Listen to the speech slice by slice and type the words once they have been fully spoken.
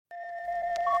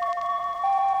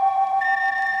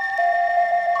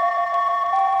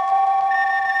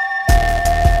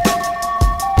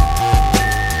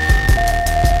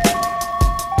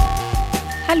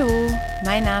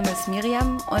Name ist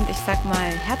Miriam und ich sag mal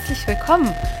herzlich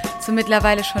willkommen zur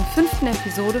mittlerweile schon 5.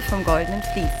 Episode vom Goldenen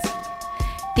Vlies.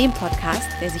 Dem Podcast,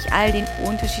 der sich all den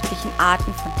unterschiedlichen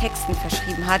Arten von Texten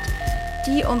verschrieben hat,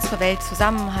 die unsere Welt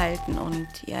zusammenhalten und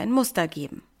ihr ein Muster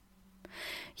geben.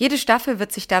 Jede Staffel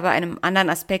wird sich dabei einem anderen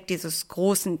Aspekt dieses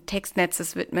großen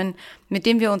Textnetzes widmen, mit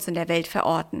dem wir uns in der Welt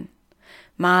verorten.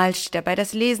 Mal steht dabei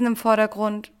das Lesen im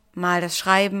Vordergrund, mal das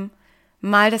Schreiben,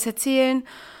 mal das Erzählen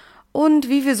und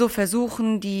wie wir so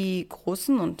versuchen, die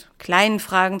großen und kleinen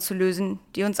Fragen zu lösen,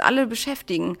 die uns alle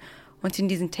beschäftigen und in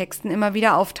diesen Texten immer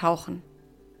wieder auftauchen.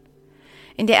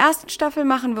 In der ersten Staffel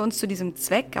machen wir uns zu diesem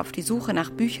Zweck auf die Suche nach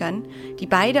Büchern, die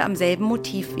beide am selben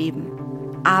Motiv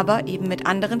weben, aber eben mit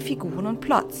anderen Figuren und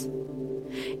Plots.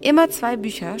 Immer 2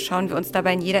 Bücher schauen wir uns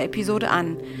dabei in jeder Episode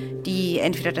an, die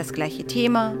entweder das gleiche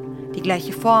Thema, die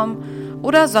gleiche Form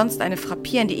oder sonst eine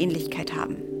frappierende Ähnlichkeit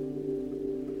haben.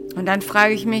 Und dann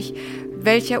frage ich mich,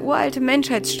 welcher uralte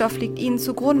Menschheitsstoff liegt ihnen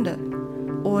zugrunde?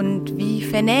 Und wie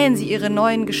vernähen sie ihre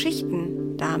neuen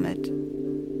Geschichten damit?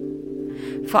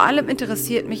 Vor allem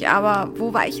interessiert mich aber,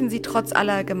 wo weichen sie trotz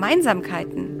aller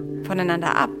Gemeinsamkeiten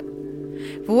voneinander ab?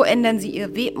 Wo ändern sie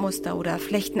ihr Webmuster oder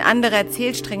flechten andere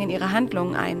Erzählstränge in ihre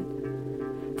Handlungen ein?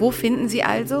 Wo finden sie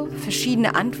also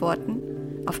verschiedene Antworten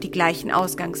auf die gleichen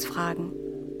Ausgangsfragen?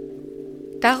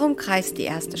 Darum kreist die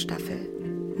erste Staffel.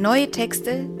 Neue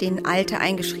Texte, denen alte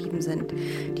eingeschrieben sind,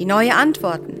 die neue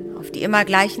Antworten auf die immer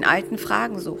gleichen alten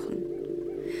Fragen suchen.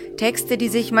 Texte, die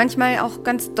sich manchmal auch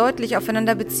ganz deutlich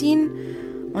aufeinander beziehen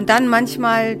und dann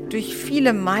manchmal durch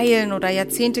viele Meilen oder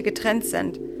Jahrzehnte getrennt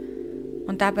sind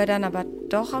und dabei dann aber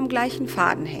doch am gleichen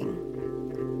Faden hängen.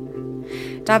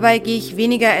 Dabei gehe ich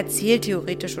weniger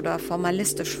erzähltheoretisch oder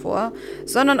formalistisch vor,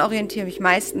 sondern orientiere mich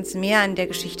meistens mehr an der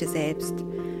Geschichte selbst,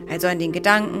 also an den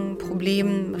Gedanken,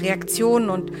 Problemen, Reaktionen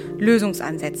und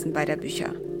Lösungsansätzen beider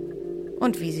Bücher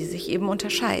und wie sie sich eben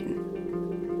unterscheiden.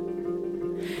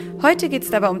 Heute geht es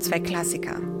dabei um 2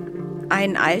 Klassiker,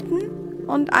 einen alten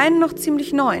und einen noch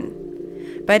ziemlich neuen,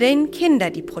 bei denen Kinder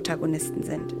die Protagonisten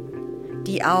sind,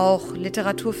 die auch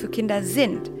Literatur für Kinder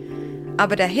sind,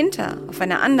 aber dahinter auf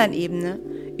einer anderen Ebene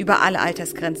über alle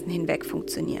Altersgrenzen hinweg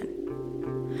funktionieren.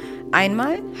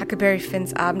 Einmal Huckleberry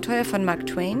Finns Abenteuer von Mark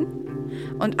Twain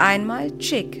und einmal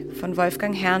Chick von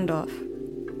Wolfgang Herrndorff.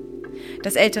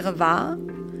 Das Ältere war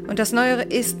und das Neuere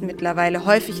ist mittlerweile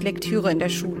häufig Lektüre in der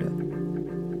Schule.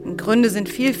 Gründe sind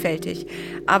vielfältig,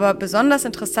 aber besonders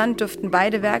interessant dürften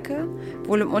beide Werke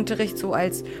wohl im Unterricht so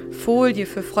als Folie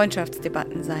für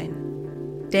Freundschaftsdebatten sein.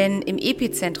 Denn im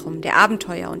Epizentrum der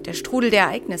Abenteuer und der Strudel der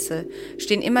Ereignisse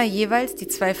stehen immer jeweils die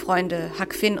 2 Freunde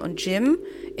Huck Finn und Jim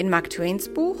in Mark Twains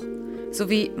Buch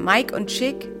sowie Mike und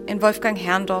Chick in Wolfgang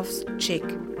Herrndorffs Chick.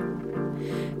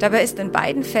 Dabei ist in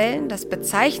beiden Fällen das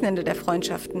Bezeichnende der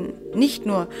Freundschaften nicht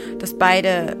nur, dass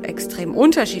beide extrem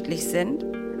unterschiedlich sind,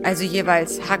 also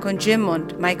jeweils Huck und Jim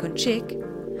und Mike und Chick,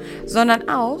 sondern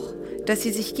auch, dass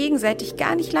sie sich gegenseitig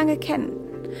gar nicht lange kennen.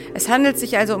 Es handelt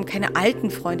sich also um keine alten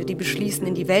Freunde, die beschließen,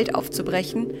 in die Welt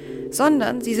aufzubrechen,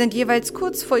 sondern sie sind jeweils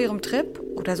kurz vor ihrem Trip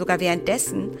oder sogar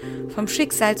währenddessen vom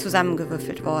Schicksal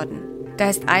zusammengewürfelt worden. Da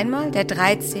ist einmal der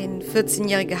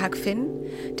 14-jährige Huck Finn,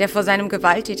 der vor seinem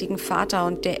gewalttätigen Vater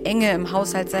und der Enge im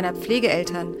Haushalt seiner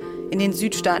Pflegeeltern in den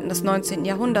Südstaaten des 19.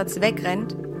 Jahrhunderts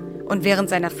wegrennt und während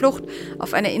seiner Flucht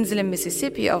auf einer Insel im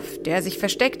Mississippi, auf der er sich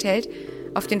versteckt hält,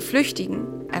 auf den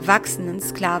flüchtigen, erwachsenen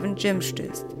Sklaven Jim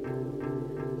stößt.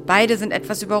 Beide sind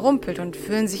etwas überrumpelt und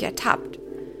fühlen sich ertappt,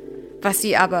 was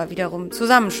sie aber wiederum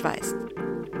zusammenschweißt.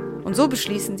 Und so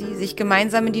beschließen sie, sich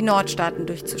gemeinsam in die Nordstaaten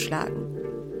durchzuschlagen.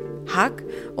 Huck,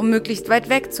 um möglichst weit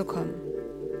wegzukommen.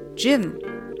 Jim,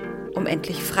 um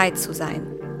endlich frei zu sein.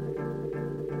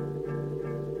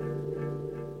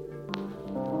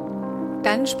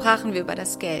 Dann sprachen wir über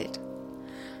das Geld.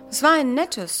 Es war ein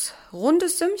nettes,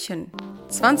 rundes Sümmchen,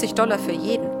 $20 für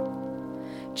jeden.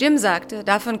 Jim sagte,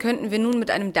 davon könnten wir nun mit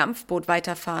einem Dampfboot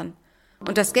weiterfahren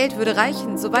und das Geld würde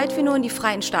reichen, soweit wir nur in die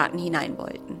freien Staaten hinein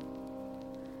wollten.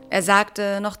 Er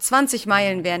sagte, noch 20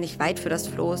 Meilen wären nicht weit für das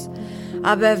Floß,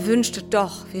 aber er wünschte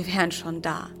doch, wir wären schon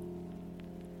da.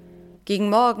 Gegen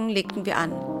Morgen legten wir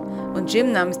an und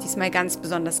Jim nahm es diesmal ganz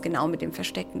besonders genau mit dem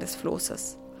Verstecken des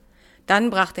Floßes. Dann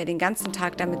brachte er den ganzen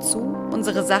Tag damit zu,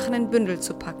 unsere Sachen in Bündel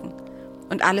zu packen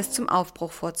und alles zum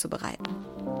Aufbruch vorzubereiten.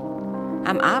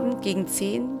 Am Abend gegen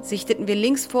 10 sichteten wir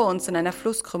links vor uns in einer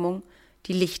Flusskrümmung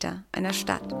die Lichter einer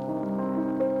Stadt.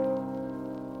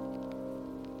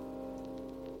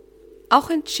 Auch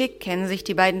in Chick kennen sich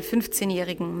die beiden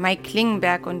 15-jährigen Mike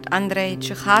Klingenberg und Andrei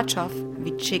Tschichatschov,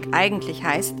 wie Chick eigentlich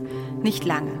heißt, nicht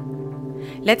lange.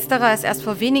 Letzterer ist erst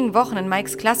vor wenigen Wochen in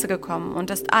Mikes Klasse gekommen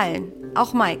und ist allen,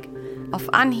 auch Mike,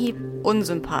 auf Anhieb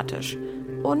unsympathisch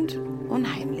und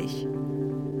unheimlich.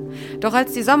 Doch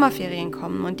als die Sommerferien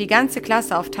kommen und die ganze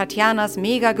Klasse auf Tatjanas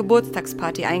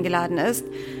Mega-Geburtstagsparty eingeladen ist,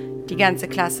 die ganze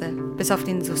Klasse, bis auf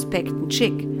den suspekten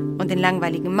Chick und den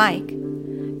langweiligen Mike,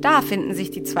 da finden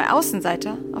sich die zwei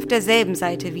Außenseiter auf derselben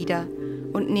Seite wieder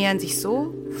und nähern sich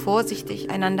so vorsichtig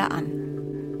einander an.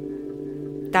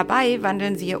 Dabei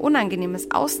wandeln sie ihr unangenehmes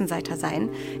Außenseitersein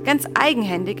ganz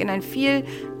eigenhändig in ein viel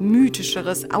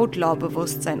mythischeres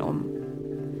Outlaw-Bewusstsein um.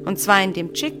 Und zwar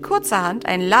indem Chick kurzerhand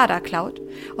einen Lader klaut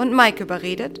und Mike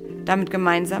überredet, damit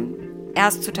gemeinsam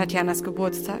erst zu Tatjanas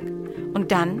Geburtstag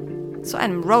und dann zu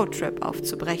einem Roadtrip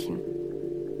aufzubrechen.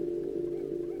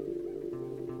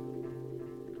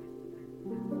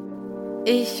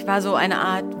 Ich war so eine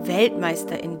Art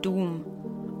Weltmeister in Doom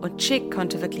und Chick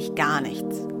konnte wirklich gar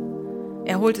nichts.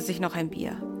 Er holte sich noch ein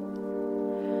Bier.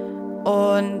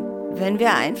 Und wenn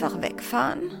wir einfach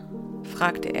wegfahren?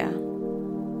 Fragte er.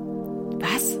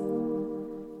 Was?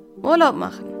 Urlaub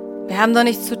machen. Wir haben doch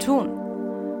nichts zu tun.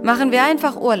 Machen wir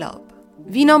einfach Urlaub.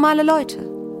 Wie normale Leute.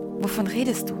 Wovon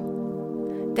redest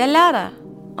du? Der Lader.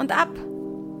 Und ab.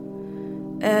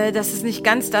 Das ist nicht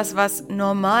ganz das, was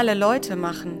normale Leute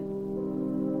machen.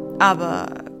 Aber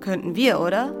könnten wir,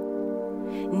 oder?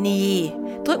 Nee,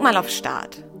 drück mal auf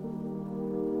Start.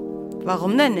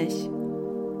 Warum denn nicht?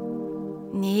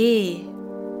 Nee.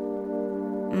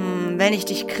 Wenn ich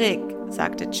dich krieg,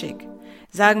 sagte Chick.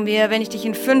 Sagen wir, wenn ich dich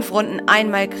in 5 Runden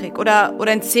einmal krieg.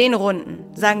 Oder in 10 Runden.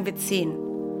 Sagen wir 10.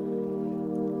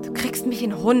 Du kriegst mich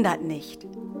in 100 nicht.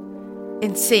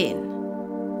 In 10.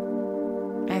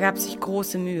 Er gab sich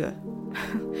große Mühe.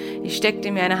 Ich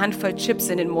steckte mir eine Handvoll Chips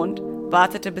in den Mund,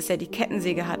 wartete, bis er die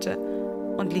Kettensäge hatte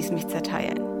und ließ mich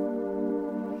zerteilen.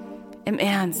 Im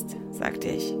Ernst, sagte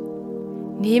ich.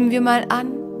 Nehmen wir mal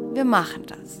an, wir machen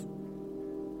das.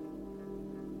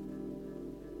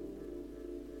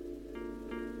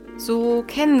 So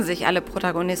kennen sich alle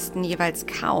Protagonisten jeweils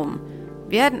kaum,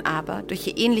 werden aber durch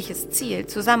ihr ähnliches Ziel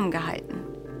zusammengehalten,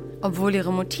 obwohl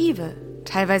ihre Motive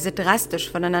teilweise drastisch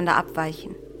voneinander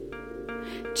abweichen.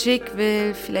 Chick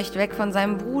will vielleicht weg von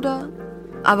seinem Bruder,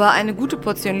 aber eine gute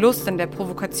Portion Lust in der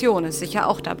Provokation ist sicher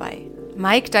auch dabei.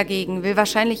 Mike dagegen will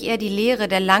wahrscheinlich eher die Leere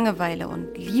der Langeweile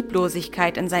und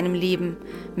Lieblosigkeit in seinem Leben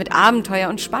mit Abenteuer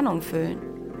und Spannung füllen.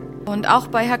 Und auch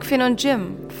bei Huck Finn und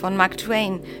Jim von Mark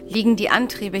Twain liegen die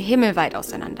Antriebe himmelweit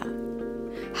auseinander.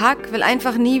 Huck will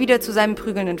einfach nie wieder zu seinem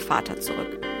prügelnden Vater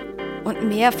zurück und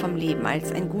mehr vom Leben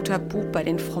als ein guter Bub bei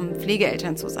den frommen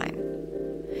Pflegeeltern zu sein.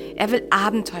 Er will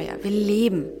Abenteuer, will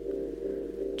leben.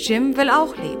 Jim will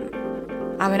auch leben,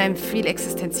 aber in einem viel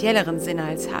existenzielleren Sinne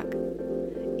als Huck.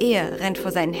 Er rennt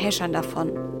vor seinen Häschern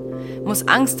davon, muss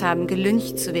Angst haben,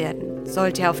 gelyncht zu werden,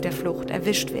 sollte er auf der Flucht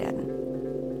erwischt werden.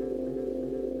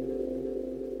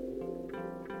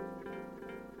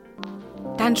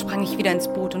 Dann sprang ich wieder ins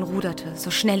Boot und ruderte, so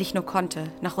schnell ich nur konnte,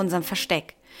 nach unserem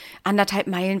Versteck, 1,5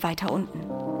 Meilen weiter unten.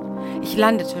 Ich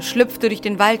landete, schlüpfte durch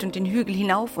den Wald und den Hügel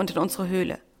hinauf und in unsere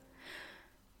Höhle.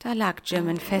 Da lag Jim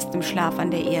in festem Schlaf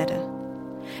an der Erde.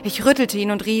 Ich rüttelte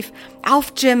ihn und rief,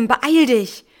 »Auf, Jim, beeil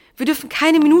dich! Wir dürfen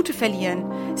keine Minute verlieren.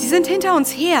 Sie sind hinter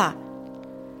uns her!«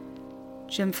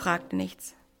 Jim fragte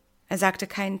nichts. Er sagte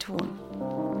keinen Ton.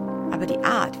 Aber die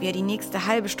Art, wie er die nächste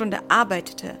halbe Stunde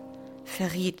arbeitete,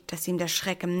 verriet, dass ihm der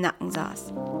Schreck im Nacken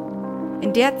saß.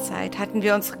 In der Zeit hatten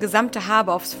wir unsere gesamte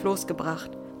Habe aufs Floß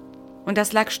gebracht. Und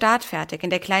das lag startfertig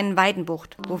in der kleinen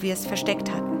Weidenbucht, wo wir es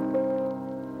versteckt hatten.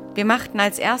 Wir machten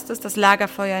als erstes das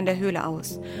Lagerfeuer in der Höhle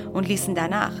aus und ließen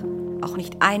danach auch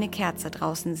nicht eine Kerze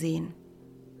draußen sehen.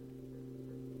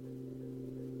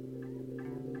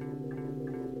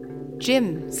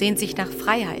 Jim sehnt sich nach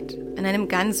Freiheit in einem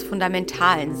ganz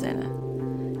fundamentalen Sinne.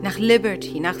 Nach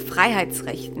Liberty, nach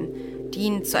Freiheitsrechten, die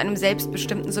ihn zu einem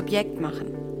selbstbestimmten Subjekt machen.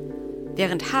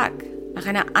 Während Huck nach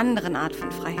einer anderen Art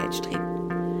von Freiheit strebt.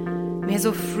 Mehr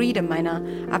so Freedom, einer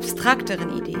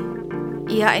abstrakteren Idee.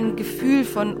 Eher ein Gefühl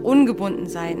von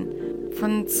Ungebundensein,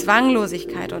 von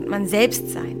Zwanglosigkeit und man selbst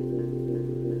sein.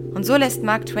 Und so lässt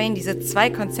Mark Twain diese 2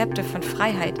 Konzepte von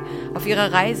Freiheit auf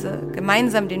ihrer Reise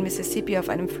gemeinsam den Mississippi auf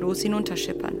einem Floß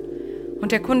hinunterschippern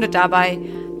und erkundet dabei,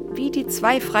 wie die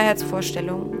 2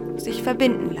 Freiheitsvorstellungen sich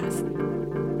verbinden lassen.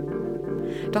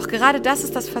 Doch gerade das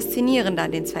ist das Faszinierende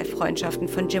an den 2 Freundschaften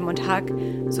von Jim und Huck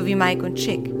sowie Mike und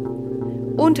Chick.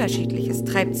 Unterschiedliches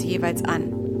treibt sie jeweils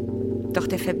an. Doch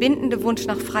der verbindende Wunsch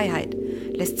nach Freiheit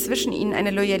lässt zwischen ihnen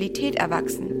eine Loyalität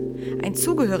erwachsen, ein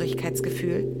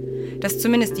Zugehörigkeitsgefühl, das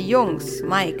zumindest die Jungs,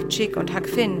 Mike, Chick und Huck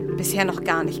Finn, bisher noch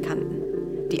gar nicht kannten,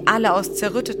 die alle aus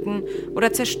zerrütteten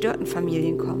oder zerstörten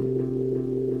Familien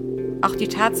kommen. Auch die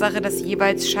Tatsache, dass sie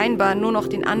jeweils scheinbar nur noch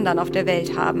den anderen auf der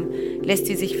Welt haben, lässt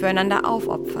sie sich füreinander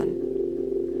aufopfern.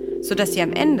 sodass sie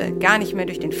am Ende gar nicht mehr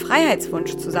durch den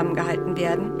Freiheitswunsch zusammengehalten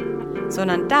werden,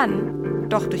 sondern dann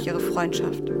doch durch ihre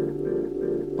Freundschaft.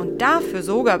 Und dafür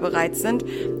sogar bereit sind,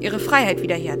 ihre Freiheit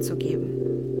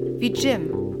wiederherzugeben. Wie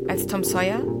Jim, als Tom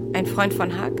Sawyer, ein Freund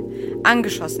von Huck,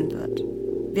 angeschossen wird,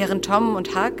 während Tom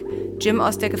und Huck Jim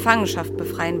aus der Gefangenschaft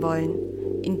befreien wollen,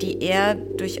 in die er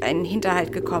durch einen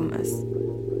Hinterhalt gekommen ist.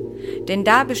 Denn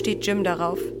da besteht Jim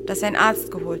darauf, dass ein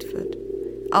Arzt geholt wird,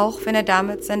 auch wenn er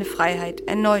damit seine Freiheit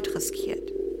erneut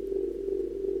riskiert.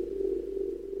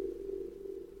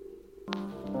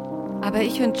 Aber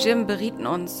ich und Jim berieten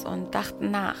uns und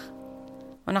dachten nach.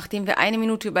 Und nachdem wir 1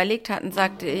 Minute überlegt hatten,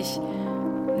 sagte ich,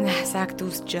 sag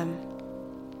du's, Jim.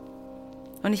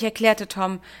 Und ich erklärte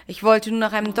Tom, ich wollte nur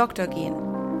nach einem Doktor gehen.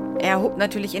 Er erhob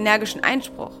natürlich energischen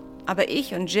Einspruch, aber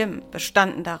ich und Jim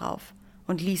bestanden darauf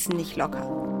und ließen nicht locker.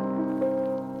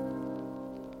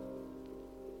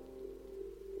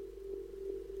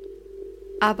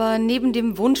 Aber neben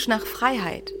dem Wunsch nach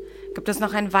Freiheit gibt es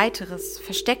noch ein weiteres,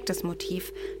 verstecktes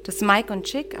Motiv, das Mike und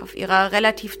Chick auf ihrer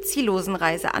relativ ziellosen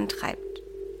Reise antreibt.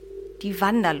 Die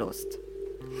Wanderlust.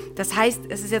 Das heißt,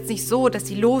 es ist jetzt nicht so, dass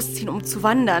sie losziehen, um zu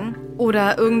wandern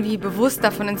oder irgendwie bewusst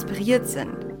davon inspiriert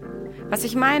sind. Was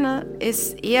ich meine,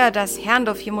 ist eher, dass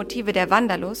Herrndorff hier Motive der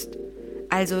Wanderlust,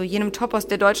 also jenem Topos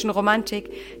der deutschen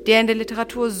Romantik, der in der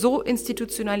Literatur so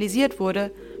institutionalisiert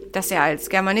wurde, dass er als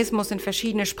Germanismus in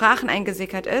verschiedene Sprachen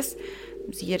eingesickert ist,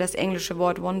 siehe das englische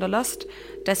Wort Wanderlust,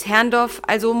 dass Herrndorff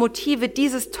also Motive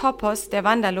dieses Topos der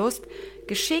Wanderlust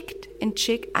geschickt in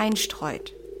Chick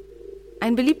einstreut.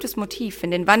 Ein beliebtes Motiv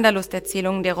in den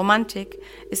Wanderlusterzählungen der Romantik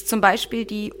ist zum Beispiel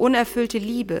die unerfüllte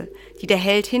Liebe, die der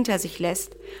Held hinter sich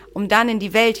lässt, um dann in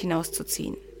die Welt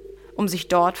hinauszuziehen, um sich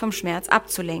dort vom Schmerz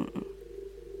abzulenken.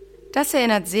 Das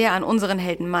erinnert sehr an unseren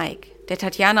Helden Mike, der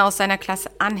Tatjana aus seiner Klasse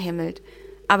anhimmelt,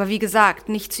 aber wie gesagt,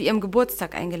 nicht zu ihrem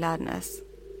Geburtstag eingeladen ist.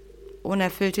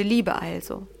 Unerfüllte Liebe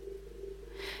also.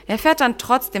 Er fährt dann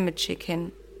trotzdem mit Chick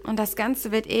hin und das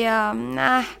Ganze wird eher,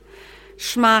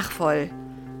 schmachvoll.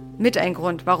 Mit ein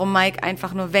Grund, warum Mike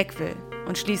einfach nur weg will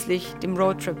und schließlich dem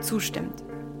Roadtrip zustimmt.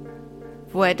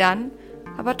 Wo er dann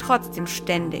aber trotzdem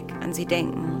ständig an sie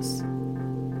denken muss.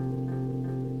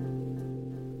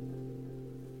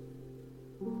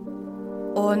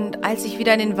 Und als ich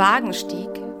wieder in den Wagen stieg,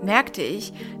 merkte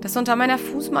ich, dass unter meiner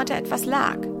Fußmatte etwas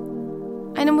lag.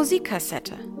 Eine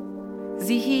Musikkassette.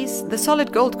 Sie hieß The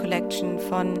Solid Gold Collection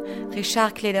von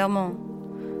Richard Clédermont.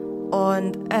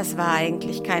 Und es war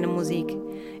eigentlich keine Musik.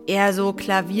 Eher so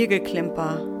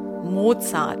Klaviergeklimper,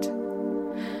 Mozart.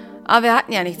 Aber wir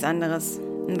hatten ja nichts anderes.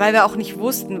 Und weil wir auch nicht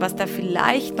wussten, was da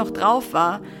vielleicht noch drauf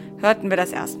war, hörten wir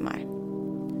das erstmal.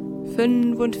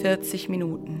 45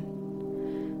 Minuten.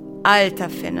 Alter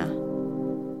Finne.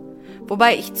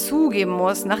 Wobei ich zugeben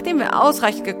muss, nachdem wir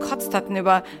ausreichend gekotzt hatten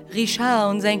über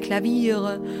Richard und sein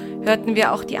Klavier, hörten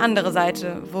wir auch die andere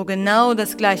Seite, wo genau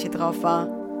das Gleiche drauf war.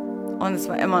 Und es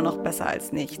war immer noch besser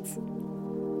als nichts.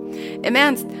 Im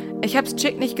Ernst, ich hab's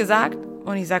Chick nicht gesagt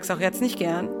und ich sag's auch jetzt nicht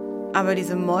gern, aber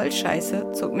diese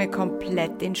Moll-Scheiße zog mir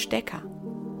komplett den Stecker.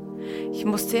 Ich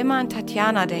musste immer an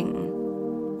Tatjana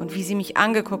denken und wie sie mich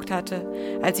angeguckt hatte,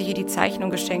 als ich ihr die Zeichnung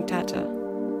geschenkt hatte.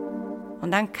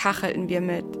 Und dann kachelten wir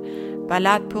mit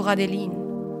Ballade pour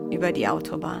Adeline über die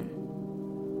Autobahn.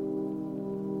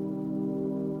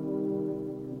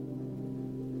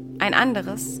 Ein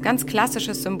anderes, ganz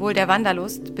klassisches Symbol der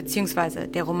Wanderlust bzw.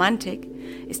 der Romantik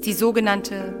ist die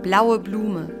sogenannte blaue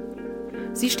Blume.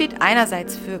 Sie steht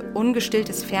einerseits für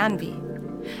ungestilltes Fernweh,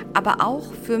 aber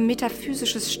auch für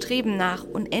metaphysisches Streben nach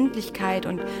Unendlichkeit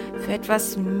und für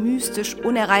etwas mystisch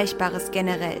Unerreichbares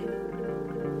generell.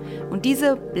 Und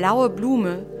diese blaue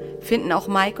Blume finden auch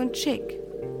Mike und Chick.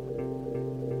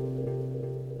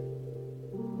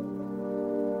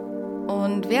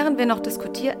 Und während wir noch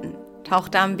diskutierten,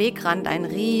 tauchte am Wegrand ein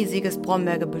riesiges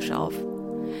Brombeergebüsch auf.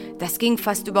 Das ging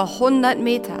fast über 100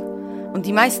 Meter und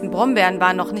die meisten Brombeeren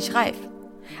waren noch nicht reif.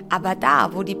 Aber da,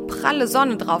 wo die pralle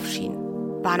Sonne drauf schien,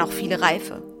 waren auch viele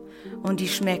reife und die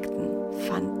schmeckten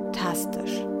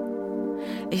fantastisch.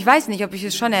 Ich weiß nicht, ob ich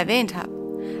es schon erwähnt habe,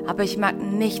 aber ich mag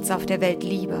nichts auf der Welt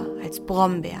lieber als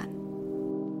Brombeeren.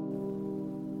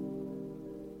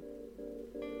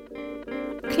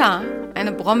 Klar,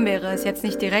 eine Brombeere ist jetzt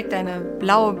nicht direkt eine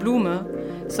blaue Blume,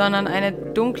 sondern eine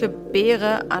dunkle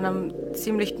Beere an einem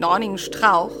ziemlich dornigen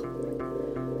Strauch.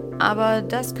 Aber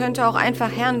das könnte auch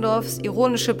einfach Herrndorffs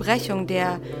ironische Brechung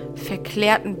der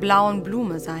verklärten blauen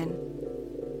Blume sein.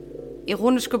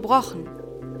 Ironisch gebrochen,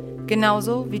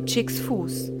 genauso wie Chicks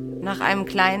Fuß nach einem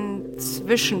kleinen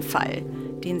Zwischenfall,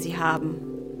 den sie haben.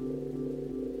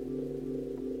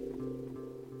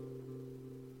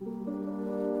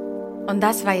 Und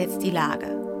das war jetzt die Lage.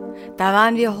 Da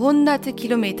waren wir hunderte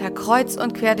Kilometer kreuz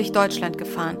und quer durch Deutschland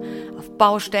gefahren, auf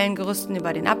Baustellengerüsten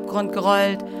über den Abgrund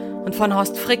gerollt und von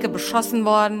Horst Fricke beschossen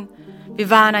worden. Wir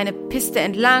waren eine Piste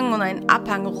entlang und einen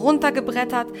Abhang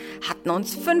runtergebrettert, hatten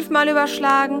uns 5-mal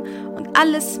überschlagen und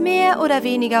alles mehr oder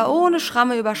weniger ohne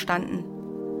Schramme überstanden.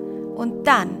 Und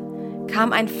dann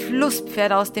kam ein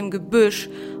Flusspferd aus dem Gebüsch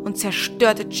und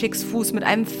zerstörte Chicks Fuß mit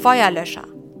einem Feuerlöscher.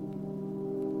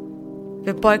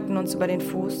 Wir beugten uns über den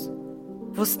Fuß,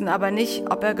 wussten aber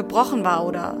nicht, ob er gebrochen war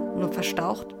oder nur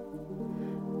verstaucht.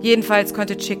 Jedenfalls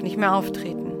konnte Chick nicht mehr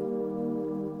auftreten.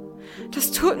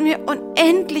 »Das tut mir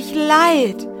unendlich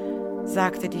leid«,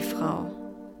 sagte die Frau.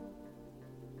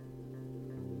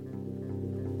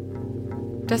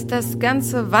 Dass das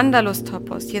ganze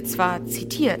Wanderlust-Topos hier zwar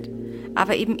zitiert,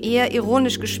 aber eben eher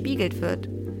ironisch gespiegelt wird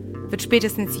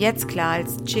spätestens jetzt klar,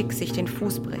 als Chick sich den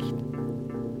Fuß bricht.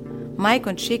 Mike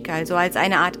und Chick also als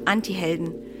eine Art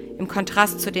Antihelden im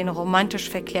Kontrast zu den romantisch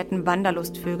verklärten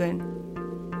Wanderlustvögeln.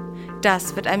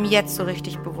 Das wird einem jetzt so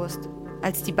richtig bewusst,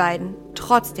 als die beiden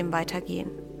trotzdem weitergehen.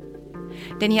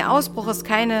 Denn ihr Ausbruch ist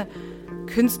keine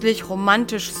künstlich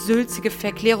romantisch-sülzige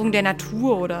Verklärung der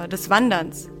Natur oder des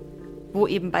Wanderns, wo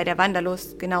eben bei der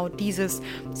Wanderlust genau dieses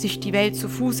sich die Welt zu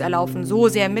Fuß erlaufen so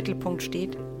sehr im Mittelpunkt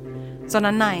steht,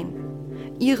 sondern nein,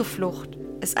 ihre Flucht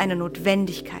ist eine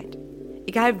Notwendigkeit.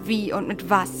 Egal wie und mit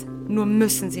was, nur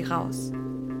müssen sie raus.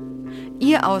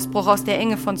 Ihr Ausbruch aus der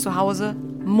Enge von zu Hause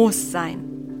muss sein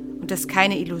und ist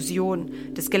keine Illusion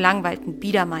des gelangweilten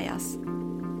Biedermeiers.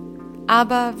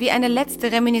 Aber wie eine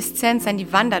letzte Reminiszenz an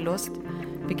die Wanderlust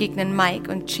begegnen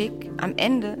Mike und Chick am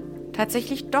Ende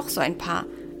tatsächlich doch so ein paar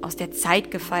aus der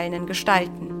Zeit gefallenen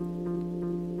Gestalten.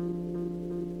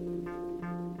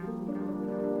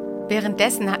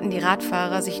 Währenddessen hatten die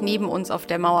Radfahrer sich neben uns auf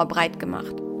der Mauer breit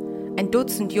gemacht. Ein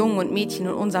Dutzend Jungen und Mädchen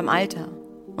in unserem Alter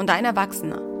und ein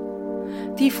Erwachsener.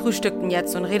 Die frühstückten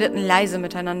jetzt und redeten leise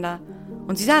miteinander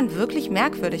und sie sahen wirklich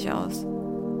merkwürdig aus.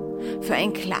 Für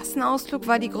einen Klassenausflug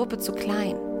war die Gruppe zu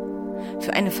klein,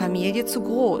 für eine Familie zu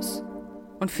groß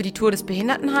und für die Tour des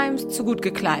Behindertenheims zu gut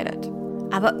gekleidet.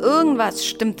 Aber irgendwas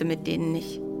stimmte mit denen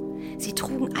nicht. Sie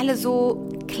trugen alle so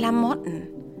Klamotten.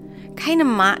 Keine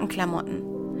Markenklamotten.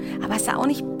 Aber es sah auch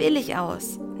nicht billig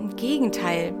aus. Im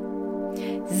Gegenteil.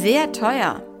 Sehr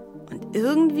teuer und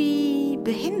irgendwie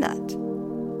behindert.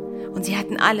 Und sie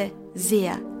hatten alle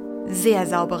sehr, sehr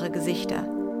saubere Gesichter.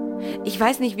 Ich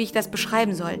weiß nicht, wie ich das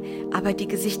beschreiben soll, aber die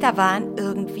Gesichter waren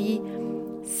irgendwie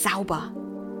sauber.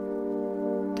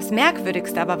 Das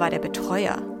Merkwürdigste aber war der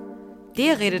Betreuer.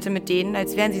 Der redete mit denen,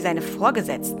 als wären sie seine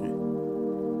Vorgesetzten.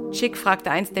 Chick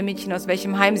fragte eins der Mädchen, aus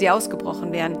welchem Heim sie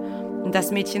ausgebrochen wären. Und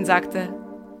das Mädchen sagte,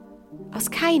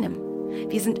 aus keinem.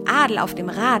 Wir sind Adel auf dem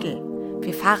Radl.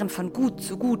 Wir fahren von Gut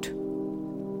zu Gut.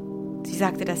 Sie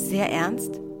sagte das sehr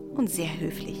ernst und sehr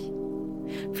höflich.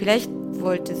 Vielleicht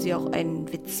wollte sie auch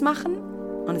einen Witz machen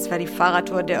und es war die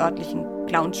Fahrradtour der örtlichen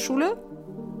Clownsschule.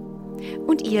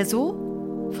 Und ihr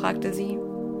so? Fragte sie.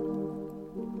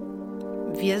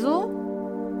 Wir so?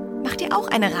 Macht ihr auch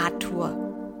eine Radtour?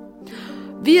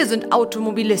 Wir sind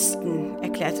Automobilisten,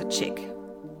 erklärte Chick.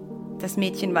 Das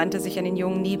Mädchen wandte sich an den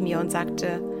Jungen neben ihr und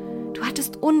sagte, du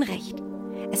hattest Unrecht.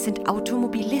 Es sind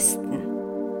Automobilisten.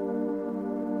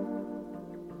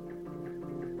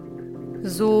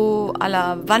 So à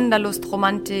la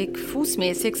Wanderlustromantik,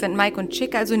 fußmäßig sind Mike und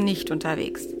Chick also nicht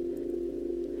unterwegs.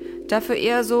 Dafür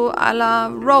eher so à la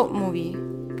Roadmovie,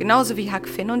 genauso wie Huck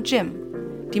Finn und Jim,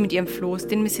 die mit ihrem Floß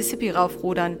den Mississippi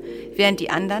raufrudern, während die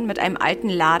anderen mit einem alten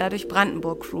Lader durch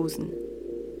Brandenburg cruisen.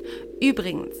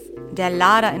 Übrigens, der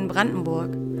Lader in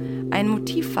Brandenburg, ein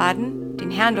Motivfaden,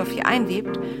 den Herrndorf hier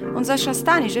einwebt und Sascha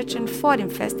Stanisic vor dem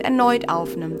Fest erneut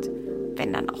aufnimmt,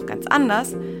 wenn dann auch ganz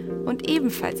anders und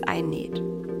ebenfalls einnäht.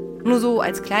 Nur so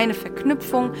als kleine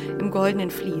Verknüpfung im Goldenen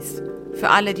Vlies, für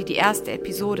alle, die die erste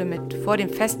Episode mit Vor dem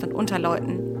Fest und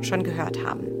Unterleuten schon gehört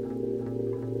haben.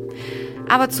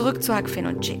 Aber zurück zu Huck Finn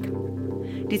und Chick.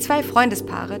 Die zwei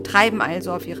Freundespaare treiben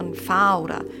also auf ihren fahr-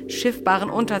 oder schiffbaren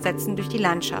Untersätzen durch die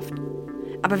Landschaft.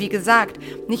 Aber wie gesagt,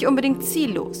 nicht unbedingt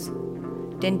ziellos.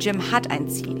 Denn Jim hat ein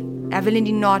Ziel. Er will in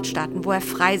die Nordstaaten, wo er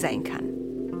frei sein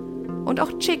kann. Und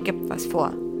auch Chick gibt was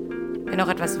vor, wenn auch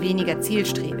etwas weniger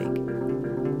zielstrebig.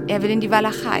 Er will in die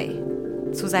Walachei,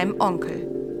 zu seinem Onkel.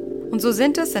 Und so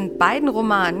sind es in beiden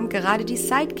Romanen gerade die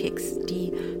Sidekicks,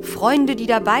 die Freunde, die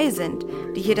dabei sind,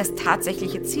 die hier das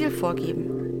tatsächliche Ziel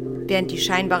vorgeben. Während die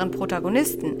scheinbaren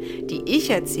Protagonisten, die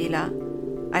Ich-Erzähler,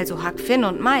 also Huck Finn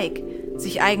und Mike,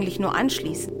 sich eigentlich nur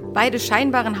anschließen. Beide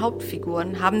scheinbaren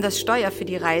Hauptfiguren haben das Steuer für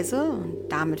die Reise und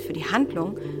damit für die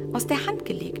Handlung aus der Hand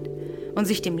gelegt und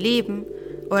sich dem Leben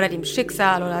oder dem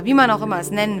Schicksal oder wie man auch immer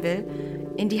es nennen will,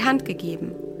 in die Hand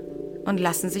gegeben und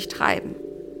lassen sich treiben.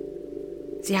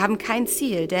 Sie haben kein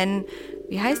Ziel, denn,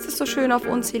 wie heißt es so schön auf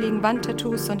unzähligen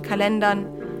Wandtattoos und Kalendern,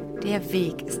 der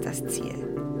Weg ist das Ziel.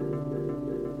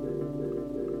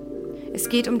 Es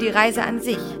geht um die Reise an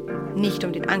sich, nicht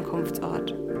um den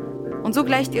Ankunftsort. Und so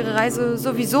gleicht ihre Reise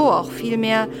sowieso auch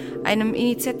vielmehr einem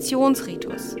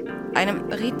Initiationsritus, einem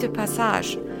Rite de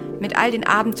Passage mit all den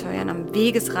Abenteuern am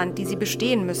Wegesrand, die sie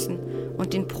bestehen müssen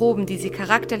und den Proben, die sie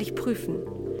charakterlich prüfen,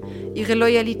 ihre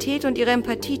Loyalität und ihre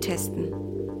Empathie testen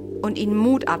und ihnen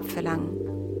Mut abverlangen,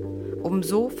 um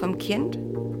so vom Kind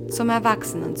zum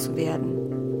Erwachsenen zu werden.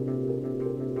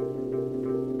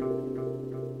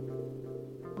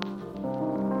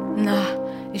 Na,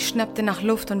 ich schnappte nach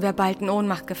Luft und wär bald in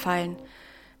Ohnmacht gefallen,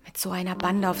 mit so einer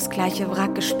Bande aufs gleiche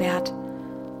Wrack gesperrt.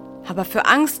 Aber für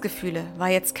Angstgefühle war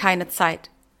jetzt keine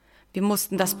Zeit. Wir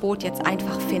mussten das Boot jetzt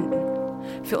einfach finden.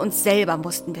 Für uns selber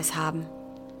mussten wir es haben.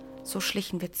 So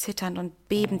schlichen wir zitternd und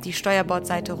bebend die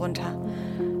Steuerbordseite runter.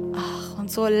 Ach,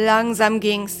 und so langsam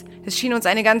ging's. Es schien uns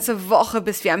eine ganze Woche,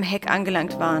 bis wir am Heck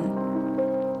angelangt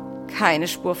waren. Keine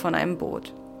Spur von einem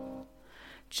Boot.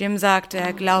 Jim sagte,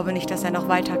 er glaube nicht, dass er noch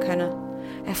weiter könne.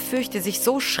 Er fürchte sich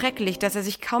so schrecklich, dass er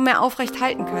sich kaum mehr aufrecht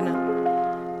halten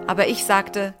könne. Aber ich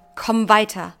sagte, komm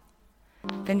weiter.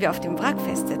 Wenn wir auf dem Wrack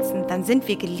festsitzen, dann sind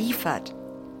wir geliefert.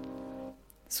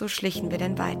 So schlichen wir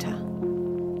denn weiter.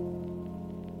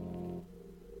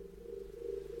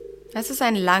 Es ist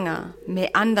ein langer,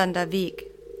 meandernder Weg,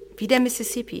 wie der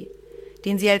Mississippi,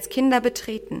 den sie als Kinder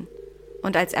betreten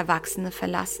und als Erwachsene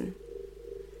verlassen.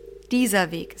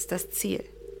 Dieser Weg ist das Ziel.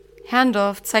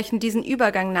 Herrndorf zeichnet diesen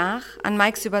Übergang nach, an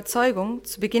Mikes Überzeugung,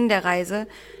 zu Beginn der Reise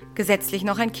gesetzlich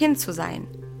noch ein Kind zu sein.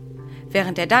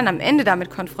 Während er dann am Ende damit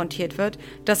konfrontiert wird,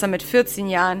 dass er mit 14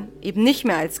 Jahren eben nicht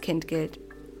mehr als Kind gilt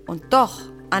und doch,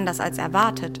 anders als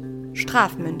erwartet,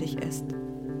 strafmündig ist.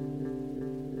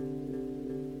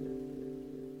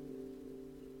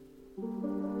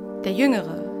 Der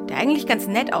Jüngere, der eigentlich ganz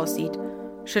nett aussieht,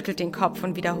 schüttelt den Kopf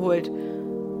und wiederholt: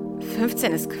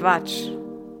 15 ist Quatsch.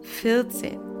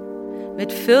 14.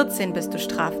 Mit 14 bist du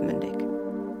strafmündig.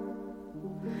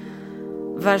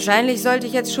 Wahrscheinlich sollte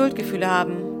ich jetzt Schuldgefühle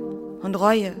haben und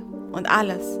Reue und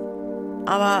alles.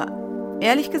 Aber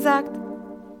ehrlich gesagt,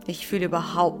 ich fühle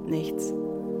überhaupt nichts.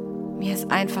 Mir ist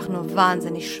einfach nur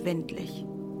wahnsinnig schwindelig.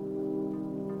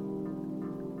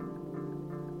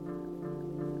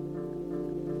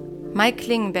 Mike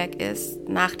Klingenberg ist,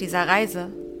 nach dieser Reise,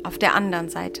 auf der anderen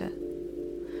Seite.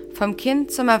 Vom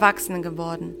Kind zum Erwachsenen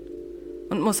geworden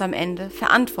und muss am Ende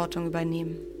Verantwortung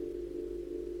übernehmen.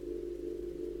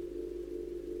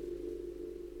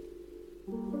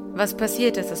 Was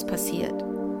passiert ist, ist passiert.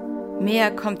 Mehr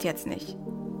kommt jetzt nicht.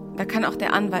 Da kann auch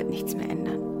der Anwalt nichts mehr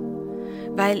ändern.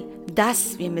 Weil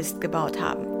dass wir Mist gebaut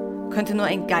haben, könnte nur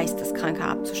ein Geisteskranker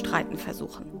abzustreiten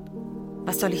versuchen.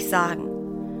 Was soll ich sagen?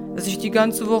 Dass ich die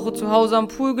ganze Woche zu Hause am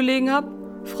Pool gelegen habe?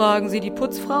 Fragen Sie die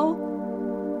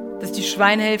Putzfrau? Dass die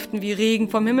Schweinehälften wie Regen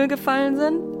vom Himmel gefallen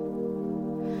sind?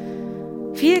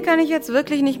 Viel kann ich jetzt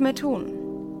wirklich nicht mehr tun.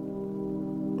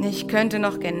 Ich könnte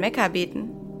noch gern Mekka beten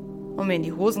und mir in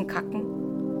die Hosen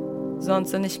kacken,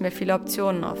 sonst sind nicht mehr viele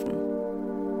Optionen offen.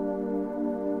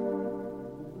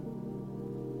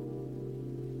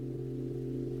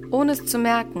 Ohne es zu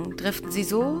merken, driften sie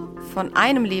so von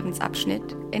einem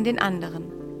Lebensabschnitt in den anderen.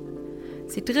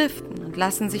 Sie driften und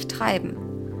lassen sich treiben,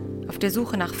 auf der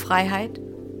Suche nach Freiheit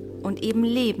und eben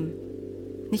Leben.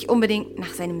 Nicht unbedingt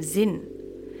nach seinem Sinn,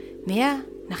 mehr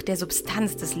nach der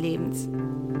Substanz des Lebens.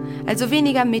 Also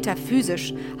weniger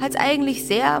metaphysisch als eigentlich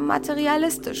sehr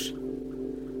materialistisch.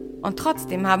 Und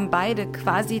trotzdem haben beide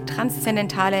quasi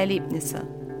transzendentale Erlebnisse.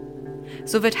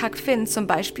 So wird Huck Finn zum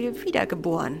Beispiel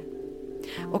wiedergeboren.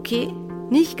 Okay,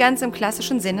 nicht ganz im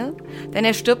klassischen Sinne, denn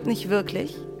er stirbt nicht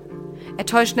wirklich. Er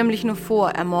täuscht nämlich nur vor,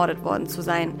 ermordet worden zu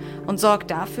sein und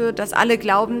sorgt dafür, dass alle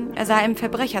glauben, er sei einem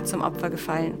Verbrecher zum Opfer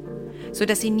gefallen,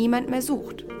 sodass ihn niemand mehr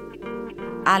sucht.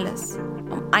 Alles,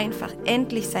 um einfach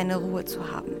endlich seine Ruhe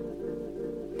zu haben.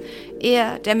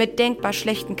 Er, der mit denkbar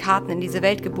schlechten Karten in diese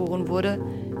Welt geboren wurde,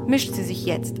 mischt sie sich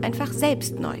jetzt einfach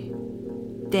selbst neu.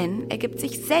 Denn er gibt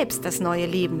sich selbst das neue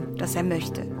Leben, das er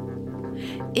möchte.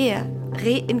 Er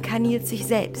reinkarniert sich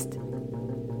selbst.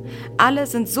 Alle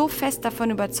sind so fest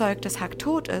davon überzeugt, dass Huck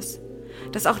tot ist,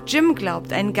 dass auch Jim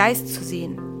glaubt, einen Geist zu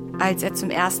sehen, als er zum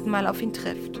ersten Mal auf ihn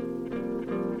trifft.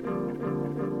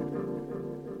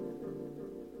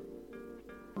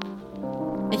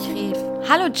 Ich rief: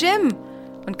 "Hallo Jim!"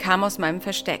 und kam aus meinem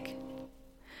Versteck.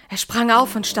 Er sprang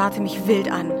auf und starrte mich wild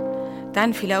an.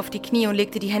 Dann fiel er auf die Knie und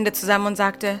legte die Hände zusammen und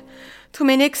sagte: Tu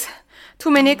mir nix.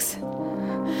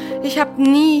 Ich hab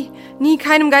nie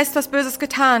keinem Geist was Böses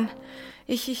getan.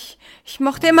 Ich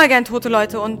mochte immer gern tote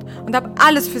Leute und habe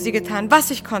alles für sie getan,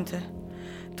 was ich konnte.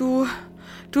 Du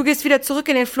gehst wieder zurück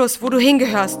in den Fluss, wo du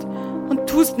hingehörst und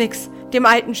tust nix dem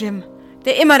alten Jim,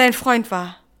 der immer dein Freund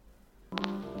war.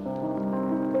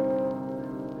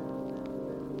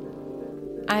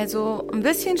 Also, ein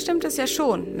bisschen stimmt es ja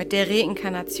schon mit der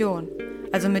Reinkarnation,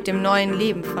 also mit dem neuen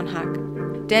Leben von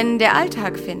Huck. Denn der alte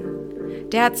Huck Finn,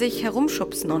 der hat sich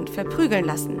herumschubsen und verprügeln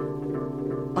lassen.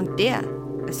 Und der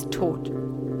ist tot.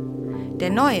 Der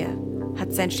Neue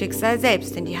hat sein Schicksal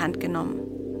selbst in die Hand genommen.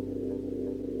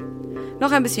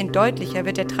 Noch ein bisschen deutlicher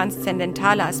wird der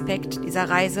transzendentale Aspekt dieser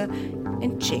Reise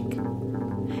in Chick.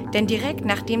 Denn direkt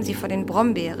nachdem sie vor den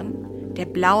Brombeeren, der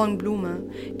blauen Blume,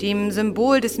 dem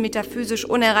Symbol des metaphysisch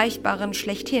Unerreichbaren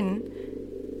schlechthin,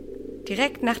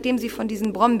 direkt nachdem sie von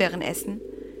diesen Brombeeren essen,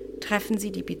 treffen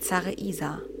sie die bizarre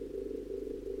Isa.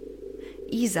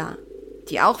 Isa,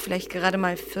 die auch vielleicht gerade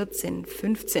mal 14,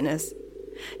 15 ist,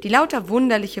 die lauter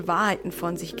wunderliche Wahrheiten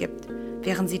von sich gibt,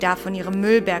 während sie da von ihrem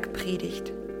Müllberg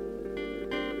predigt.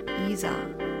 Isa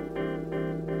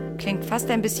klingt fast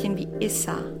ein bisschen wie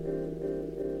Issa,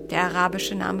 der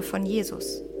arabische Name von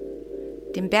Jesus,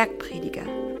 dem Bergprediger,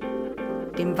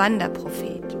 dem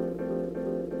Wanderprophet.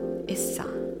 Issa,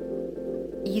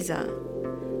 Isa,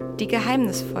 die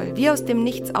geheimnisvoll wie aus dem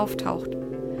Nichts auftaucht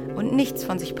und nichts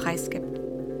von sich preisgibt,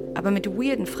 aber mit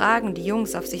weirden Fragen die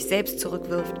Jungs auf sich selbst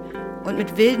zurückwirft und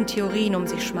mit wilden Theorien um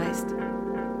sich schmeißt.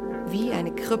 Wie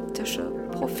eine kryptische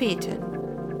Prophetin.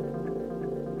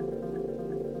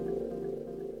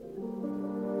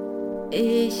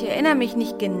 Ich erinnere mich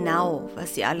nicht genau,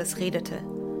 was sie alles redete.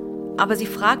 Aber sie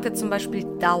fragte zum Beispiel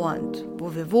dauernd,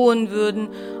 wo wir wohnen würden,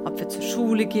 ob wir zur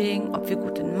Schule gingen, ob wir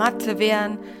gut in Mathe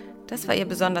wären. Das war ihr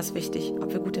besonders wichtig,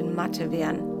 ob wir gut in Mathe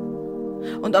wären.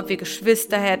 Und ob wir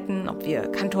Geschwister hätten, ob wir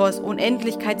Kantors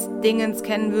Unendlichkeitsdingens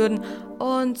kennen würden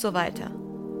und so weiter.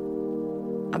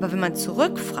 Aber wenn man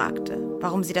zurückfragte,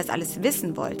 warum sie das alles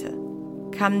wissen wollte,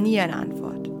 kam nie eine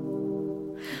Antwort.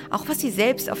 Auch was sie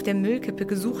selbst auf der Müllkippe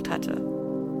gesucht hatte.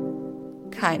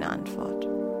 Keine Antwort.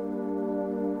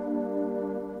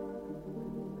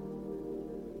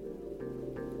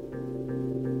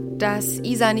 Dass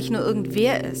Isa nicht nur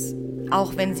irgendwer ist,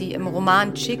 auch wenn sie im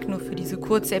Roman Chick nur für diese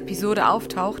kurze Episode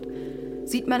auftaucht,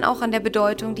 sieht man auch an der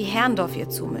Bedeutung, die Herrndorf ihr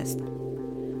zumisst.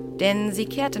 Denn sie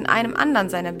kehrt in einem anderen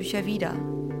seiner Bücher wieder.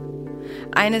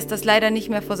 Eines, das leider nicht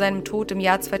mehr vor seinem Tod im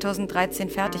Jahr 2013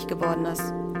 fertig geworden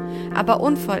ist, aber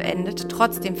unvollendet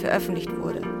trotzdem veröffentlicht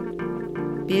wurde.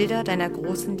 Bilder deiner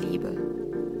großen Liebe.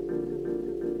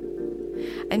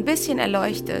 Ein bisschen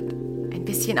erleuchtet, ein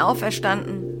bisschen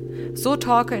auferstanden, so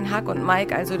torkeln Huck und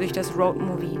Mike also durch das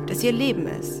Roadmovie, das ihr Leben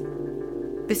ist.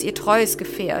 Bis ihr treues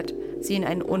Gefährt sie in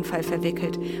einen Unfall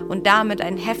verwickelt und damit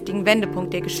einen heftigen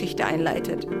Wendepunkt der Geschichte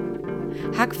einleitet.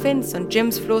 Huck Finns und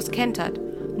Jims Floß kentert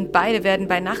und beide werden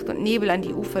bei Nacht und Nebel an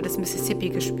die Ufer des Mississippi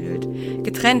gespült,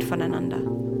 getrennt voneinander.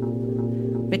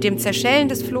 Mit dem Zerschellen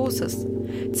des Floßes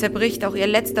zerbricht auch ihr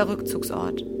letzter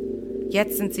Rückzugsort.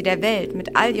 Jetzt sind sie der Welt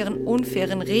mit all ihren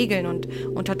unfairen Regeln und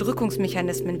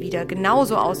Unterdrückungsmechanismen wieder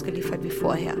genauso ausgeliefert wie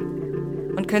vorher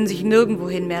und können sich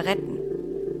nirgendwohin mehr retten.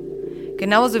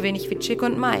 Genauso wenig wie Chick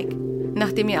und Mike,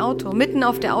 nachdem ihr Auto mitten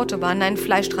auf der Autobahn in einen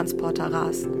Fleischtransporter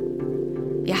rast.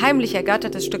 Ihr heimlich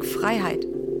ergattertes Stück Freiheit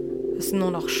ist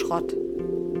nur noch Schrott.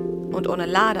 Und ohne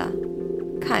Lader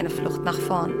keine Flucht nach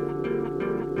vorn.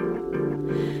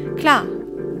 Klar,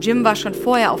 Jim war schon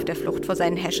vorher auf der Flucht vor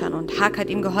seinen Häschern und Huck hat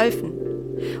ihm geholfen.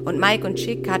 Und Mike und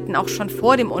Chick hatten auch schon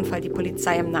vor dem Unfall die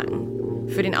Polizei im Nacken.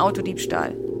 Für den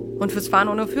Autodiebstahl und fürs Fahren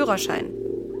ohne Führerschein.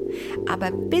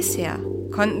 Aber bisher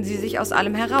konnten sie sich aus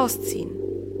allem herausziehen.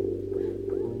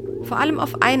 Vor allem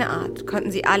auf eine Art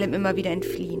konnten sie allem immer wieder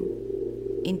entfliehen,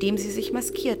 indem sie sich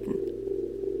maskierten.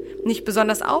 Nicht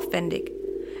besonders aufwendig,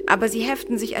 aber sie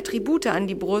heften sich Attribute an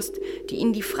die Brust, die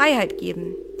ihnen die Freiheit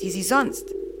geben, die sie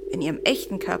sonst in ihrem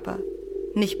echten Körper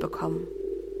nicht bekommen.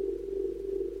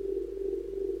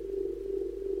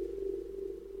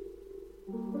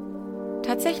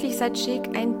 Tatsächlich sah Chick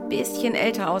ein bisschen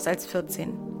älter aus als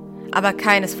 14, aber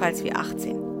keinesfalls wie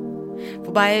 18.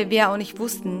 Wobei wir auch nicht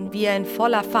wussten, wie er in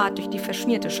voller Fahrt durch die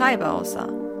verschmierte Scheibe aussah.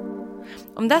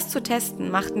 Um das zu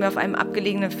testen, machten wir auf einem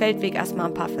abgelegenen Feldweg erstmal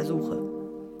ein paar Versuche.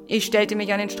 Ich stellte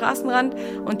mich an den Straßenrand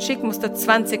und Chick musste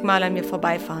 20 Mal an mir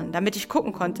vorbeifahren, damit ich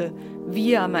gucken konnte,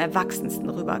 wie er am erwachsensten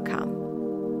rüberkam.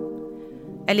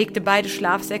 Er legte beide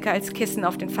Schlafsäcke als Kissen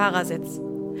auf den Fahrersitz,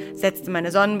 setzte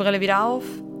meine Sonnenbrille wieder auf,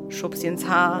 schob sie ins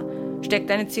Haar,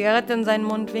 steckte eine Zigarette in seinen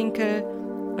Mundwinkel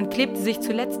und klebte sich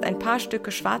zuletzt ein paar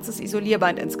Stücke schwarzes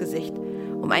Isolierband ins Gesicht,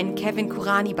 um einen Kevin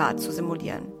Kurani-Bart zu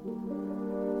simulieren.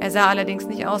 Er sah allerdings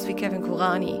nicht aus wie Kevin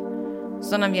Kurani,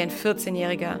 sondern wie ein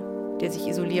 14-Jähriger, der sich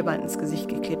Isolierband ins Gesicht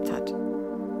geklebt hat.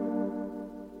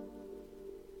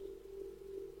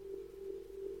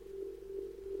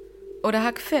 Oder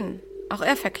Huck Finn, auch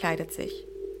er verkleidet sich.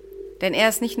 Denn er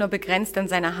ist nicht nur begrenzt an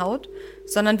seiner Haut,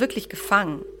 sondern wirklich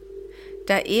gefangen.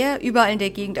 Da er überall in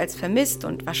der Gegend als vermisst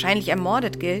und wahrscheinlich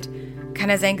ermordet gilt, kann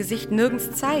er sein Gesicht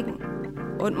nirgends zeigen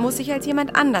und muss sich als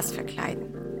jemand anders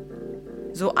verkleiden.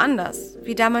 So anders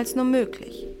wie damals nur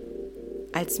möglich.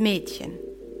 Als Mädchen.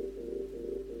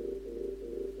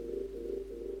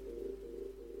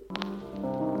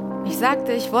 Ich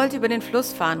sagte, ich wollte über den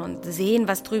Fluss fahren und sehen,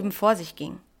 was drüben vor sich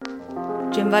ging.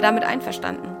 Jim war damit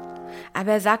einverstanden,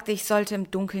 aber er sagte, ich sollte im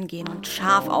Dunkeln gehen und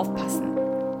scharf aufpassen.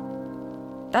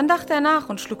 Dann dachte er nach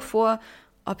und schlug vor,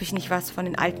 ob ich nicht was von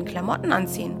den alten Klamotten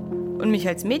anziehen und mich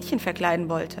als Mädchen verkleiden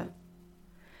wollte.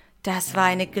 Das war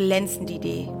eine glänzende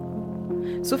Idee.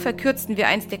 So verkürzten wir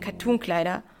eins der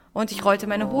Cartoonkleider und ich rollte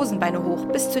meine Hosenbeine hoch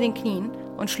bis zu den Knien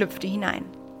und schlüpfte hinein.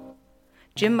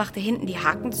 Jim machte hinten die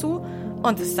Haken zu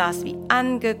und es saß wie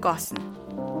angegossen.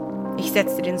 Ich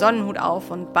setzte den Sonnenhut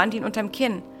auf und band ihn unterm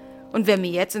Kinn. Und wer mir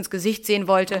jetzt ins Gesicht sehen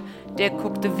wollte, der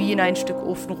guckte wie in ein Stück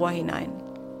Ofenrohr hinein.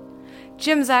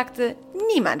 Jim sagte,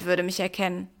 niemand würde mich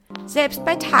erkennen, selbst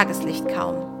bei Tageslicht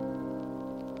kaum.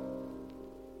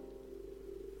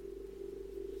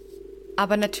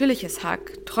 Aber natürlich ist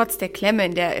Huck, trotz der Klemme,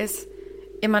 in der er ist,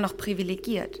 immer noch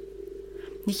privilegiert.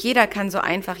 Nicht jeder kann so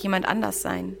einfach jemand anders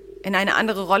sein, in eine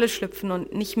andere Rolle schlüpfen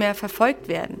und nicht mehr verfolgt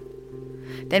werden.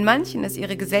 Denn manchen ist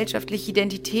ihre gesellschaftliche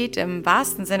Identität im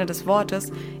wahrsten Sinne des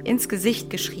Wortes ins Gesicht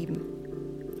geschrieben.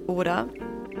 Oder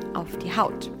auf die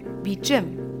Haut, wie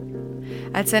Jim.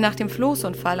 Als er nach dem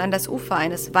Floßunfall an das Ufer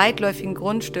eines weitläufigen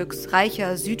Grundstücks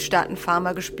reicher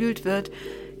Südstaatenfarmer gespült wird,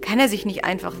 kann er sich nicht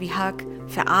einfach wie Huck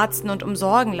verarzten und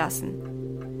umsorgen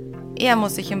lassen. Er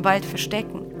muss sich im Wald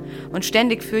verstecken und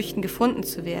ständig fürchten, gefunden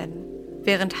zu werden,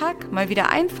 während Huck mal wieder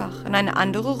einfach in eine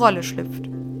andere Rolle schlüpft.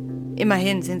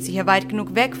 Immerhin sind sie hier weit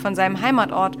genug weg von seinem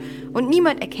Heimatort und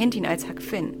niemand erkennt ihn als Huck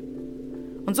Finn.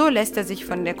 Und so lässt er sich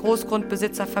von der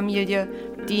Großgrundbesitzerfamilie,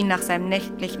 die ihn nach seinem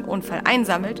nächtlichen Unfall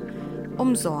einsammelt,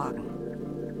 umsorgen.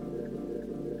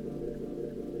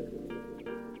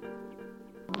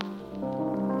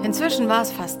 Inzwischen war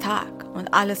es fast Tag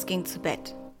und alles ging zu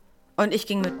Bett. Und ich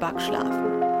ging mit Buck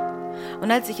schlafen. Und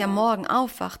als ich am Morgen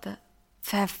aufwachte,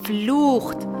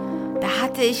 verflucht, da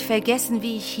hatte ich vergessen,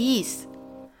 wie ich hieß.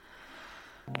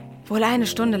 Wohl eine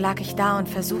Stunde lag ich da und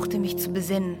versuchte mich zu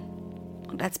besinnen.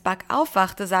 Und als Buck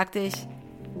aufwachte, sagte ich,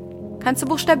 »Kannst du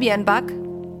buchstabieren, Buck?«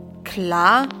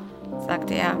 »Klar«,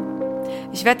 sagte er.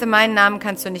 »Ich wette, meinen Namen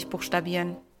kannst du nicht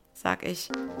buchstabieren«, sag ich.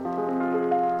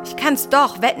 »Ich kann's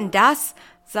doch, wetten das«,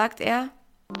 sagt er.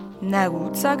 »Na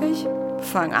gut«, sag ich,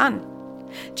 »fang an.«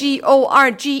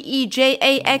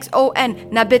 »Gorgejaxon,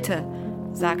 na bitte«,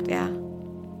 sagt er.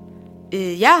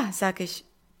 »Ja«, sag ich,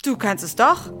 »du kannst es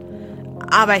doch.«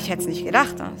 Aber ich hätte es nicht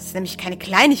gedacht. Es ist nämlich keine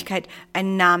Kleinigkeit,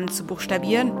 einen Namen zu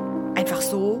buchstabieren. Einfach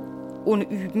so, ohne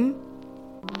Üben.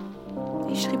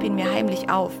 Ich schrieb ihn mir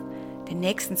heimlich auf, denn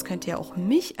nächstens könnte ja auch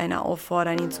mich einer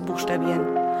auffordern, ihn zu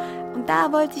buchstabieren. Und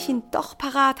da wollte ich ihn doch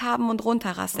parat haben und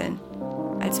runterrasseln,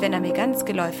 als wenn er mir ganz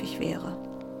geläufig wäre.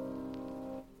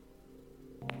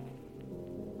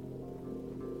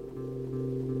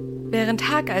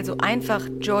 Während Huck also einfach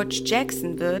George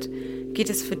Jackson wird, geht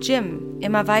es für Jim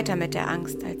immer weiter mit der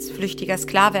Angst, als flüchtiger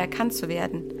Sklave erkannt zu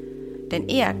werden. Denn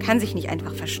er kann sich nicht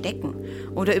einfach verstecken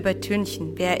oder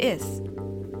übertünchen, wer er ist.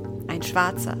 Ein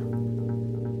Schwarzer.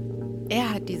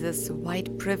 Er hat dieses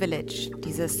White Privilege,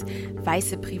 dieses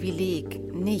weiße Privileg,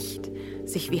 nicht,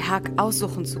 sich wie Huck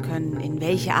aussuchen zu können, in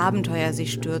welche Abenteuer er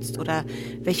sich stürzt oder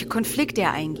welche Konflikte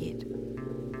er eingeht.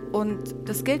 Und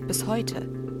das gilt bis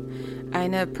heute.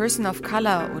 Eine Person of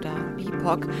Color oder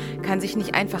BIPOC kann sich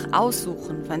nicht einfach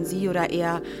aussuchen, wann sie oder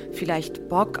er vielleicht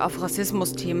Bock auf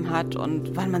Rassismusthemen hat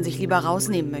und wann man sich lieber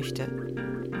rausnehmen möchte.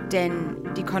 Denn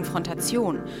die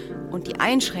Konfrontation und die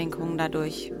Einschränkungen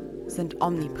dadurch sind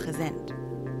omnipräsent.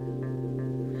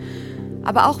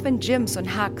 Aber auch wenn Jims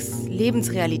und Hucks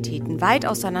Lebensrealitäten weit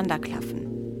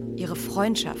auseinanderklaffen, ihre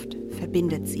Freundschaft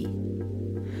verbindet sie.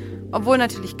 Obwohl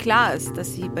natürlich klar ist,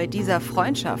 dass sie bei dieser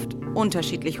Freundschaft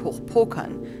unterschiedlich hoch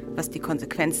pokern, was die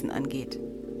Konsequenzen angeht.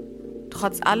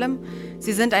 Trotz allem,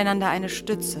 sie sind einander eine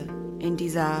Stütze in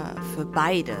dieser für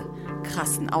beide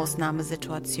krassen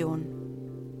Ausnahmesituation.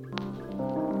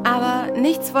 Aber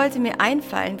nichts wollte mir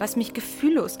einfallen, was mich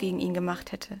gefühllos gegen ihn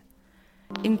gemacht hätte.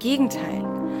 Im Gegenteil,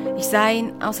 ich sah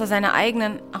ihn außer seiner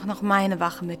eigenen auch noch meine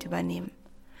Wache mit übernehmen,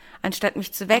 anstatt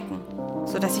mich zu wecken,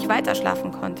 sodass ich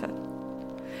weiterschlafen konnte.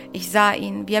 Ich sah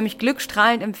ihn, wie er mich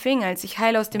glückstrahlend empfing, als ich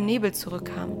heil aus dem Nebel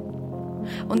zurückkam.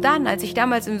 Und dann, als ich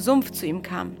damals im Sumpf zu ihm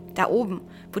kam, da oben,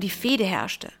 wo die Fehde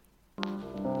herrschte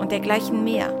und dergleichen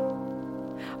mehr.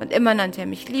 Und immer nannte er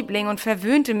mich Liebling und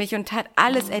verwöhnte mich und tat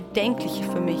alles Erdenkliche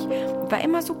für mich und war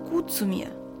immer so gut zu mir.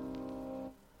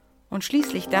 Und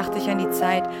schließlich dachte ich an die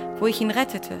Zeit, wo ich ihn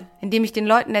rettete, indem ich den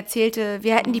Leuten erzählte,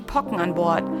 wir hätten die Pocken an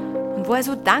Bord und wo er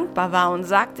so dankbar war und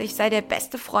sagte, ich sei der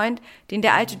beste Freund, den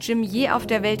der alte Jim je auf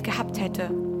der Welt gehabt hätte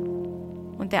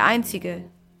und der einzige,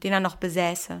 den er noch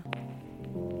besäße.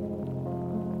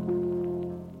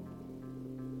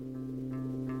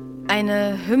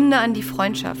 Eine Hymne an die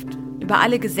Freundschaft, über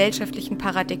alle gesellschaftlichen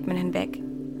Paradigmen hinweg.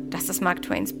 Das ist Mark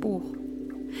Twains Buch.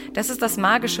 Das ist das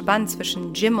magische Band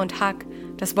zwischen Jim und Huck,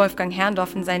 das Wolfgang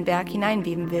Herrndorff in sein Werk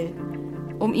hineinweben will,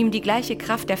 um ihm die gleiche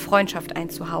Kraft der Freundschaft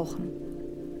einzuhauchen.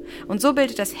 Und so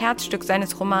bildet das Herzstück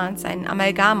seines Romans ein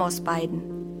Amalgam aus beiden.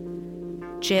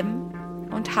 Jim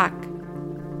und Huck.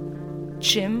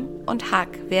 Jim und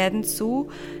Huck werden zu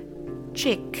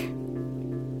Chick.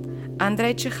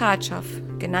 Andrei Tschechatschow,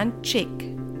 genannt Chick.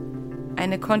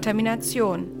 Eine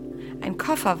Kontamination, ein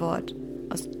Kofferwort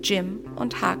aus Jim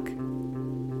und Huck.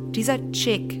 Dieser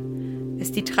Chick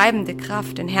ist die treibende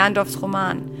Kraft in Herrndorffs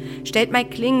Roman, stellt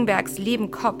Mike Klingenbergs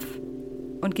Leben Kopf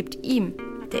und gibt ihm,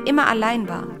 der immer allein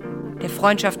war, der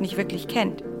Freundschaft nicht wirklich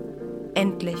kennt,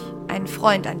 endlich einen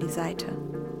Freund an die Seite.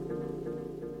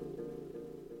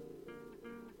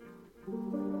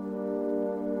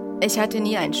 Ich hatte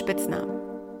nie einen Spitznamen.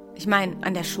 Ich meine,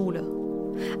 an der Schule.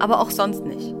 Aber auch sonst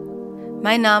nicht.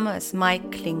 Mein Name ist Mike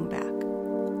Klingenberg.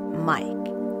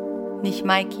 Mike. Nicht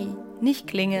Mikey, nicht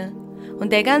Klinge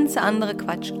und der ganze andere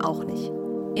Quatsch auch nicht.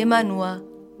 Immer nur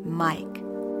Mike.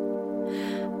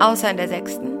 Außer in der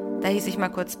 6., da hieß ich mal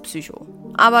kurz Psycho.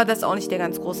 Aber das ist auch nicht der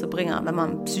ganz große Bringer, wenn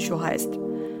man Psycho heißt.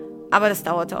 Aber das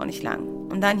dauerte auch nicht lang.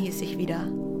 Und dann hieß ich wieder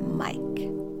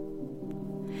Mike.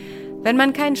 Wenn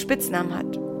man keinen Spitznamen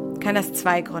hat, kann das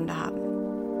 2 Gründe haben.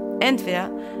 Entweder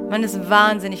man ist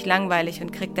wahnsinnig langweilig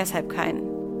und kriegt deshalb keinen.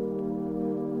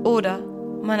 Oder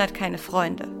man hat keine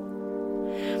Freunde.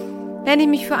 Wenn ich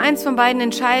mich für eins von beiden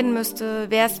entscheiden müsste,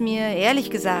 wäre es mir,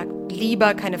 ehrlich gesagt,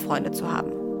 lieber keine Freunde zu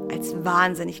haben, als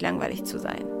wahnsinnig langweilig zu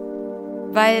sein.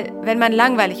 Weil, wenn man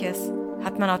langweilig ist,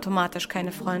 hat man automatisch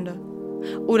keine Freunde.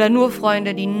 Oder nur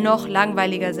Freunde, die noch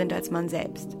langweiliger sind als man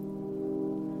selbst.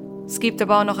 Es gibt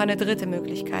aber auch noch eine dritte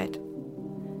Möglichkeit.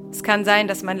 Es kann sein,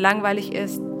 dass man langweilig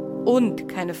ist und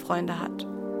keine Freunde hat.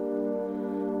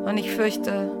 Und ich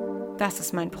fürchte, das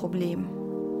ist mein Problem.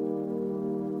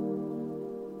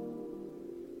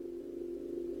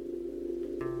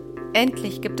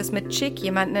 Endlich gibt es mit Chick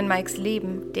jemanden in Mikes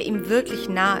Leben, der ihm wirklich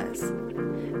nahe ist.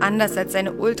 Anders als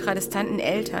seine ultradistanten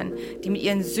Eltern, die mit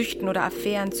ihren Süchten oder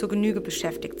Affären zur Genüge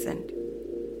beschäftigt sind.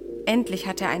 Endlich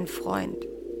hat er einen Freund.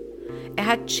 Er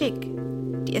hat Chick,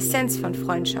 die Essenz von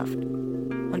Freundschaft.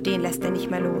 Und den lässt er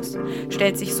nicht mehr los,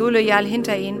 stellt sich so loyal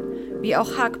hinter ihn, wie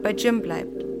auch Huck bei Jim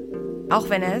bleibt. Auch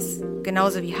wenn er es,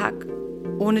 genauso wie Huck,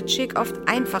 ohne Chick oft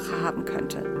einfacher haben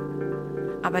könnte.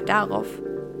 Aber darauf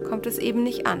kommt es eben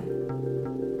nicht an.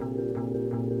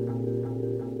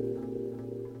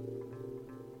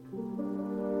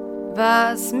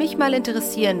 Was mich mal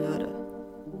interessieren würde,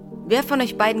 wer von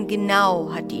euch beiden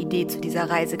genau hat die Idee zu dieser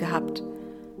Reise gehabt?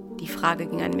 Die Frage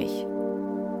ging an mich.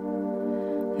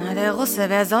 Na, der Russe,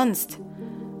 wer sonst?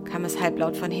 Kam es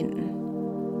halblaut von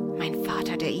hinten. Mein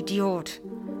Vater, der Idiot.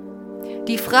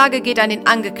 Die Frage geht an den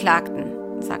Angeklagten,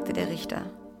 sagte der Richter.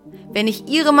 Wenn ich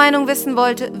Ihre Meinung wissen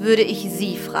wollte, würde ich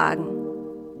Sie fragen.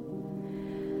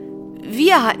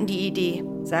 Wir hatten die Idee,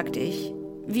 sagte ich.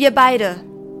 Wir beide.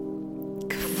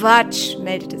 Quatsch,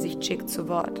 meldete sich Chick zu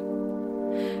Wort.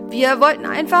 Wir wollten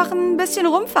einfach ein bisschen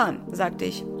rumfahren, sagte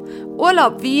ich.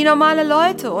 Urlaub wie normale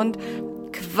Leute und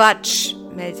Quatsch,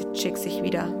 meldete Chick sich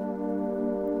wieder.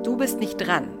 Du bist nicht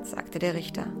dran, sagte der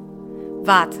Richter.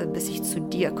 Warte, bis ich zu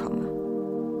dir komme.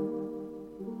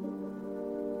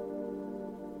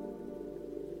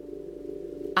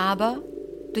 Aber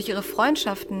durch ihre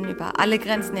Freundschaften über alle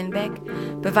Grenzen hinweg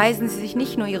beweisen sie sich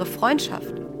nicht nur ihre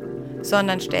Freundschaft,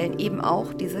 sondern stellen eben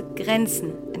auch diese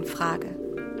Grenzen in Frage.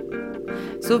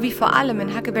 So wie vor allem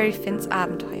in Huckleberry Finns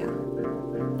Abenteuer.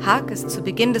 Huck ist zu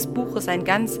Beginn des Buches ein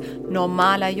ganz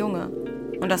normaler Junge.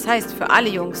 Und das heißt für alle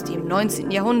Jungs, die im 19.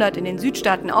 Jahrhundert in den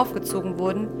Südstaaten aufgezogen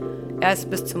wurden, er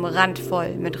ist bis zum Rand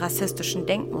voll mit rassistischen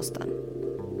Denkmustern.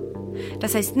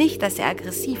 Das heißt nicht, dass er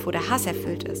aggressiv oder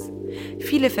hasserfüllt ist.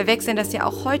 Viele verwechseln das ja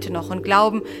auch heute noch und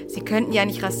glauben, sie könnten ja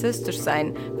nicht rassistisch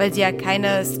sein, weil sie ja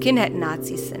keine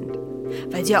Skinhead-Nazis sind.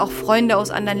 Weil sie ja auch Freunde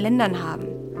aus anderen Ländern haben.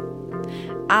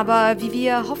 Aber wie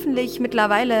wir hoffentlich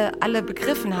mittlerweile alle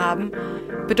begriffen haben,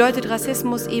 bedeutet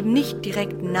Rassismus eben nicht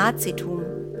direkt Nazitum.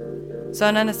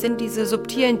 sondern es sind diese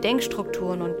subtilen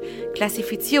Denkstrukturen und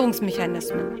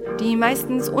Klassifizierungsmechanismen, die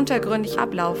meistens untergründig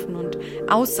ablaufen und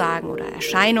Aussagen oder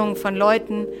Erscheinungen von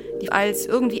Leuten, die als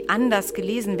irgendwie anders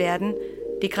gelesen werden,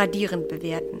 degradierend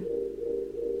bewerten.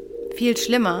 Viel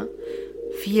schlimmer,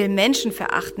 viel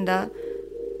menschenverachtender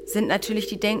sind natürlich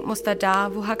die Denkmuster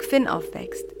da, wo Huck Finn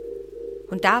aufwächst.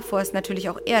 Und davor ist natürlich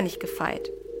auch er nicht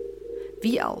gefeit.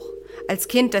 Wie auch, als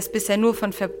Kind, das bisher nur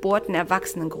von verbohrten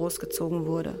Erwachsenen großgezogen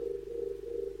wurde.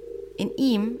 In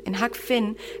ihm, in Huck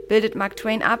Finn, bildet Mark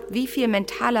Twain ab, wie viel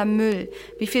mentaler Müll,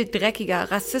 wie viel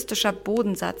dreckiger, rassistischer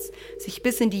Bodensatz sich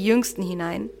bis in die Jüngsten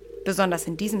hinein, besonders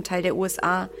in diesem Teil der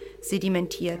USA,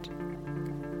 sedimentiert.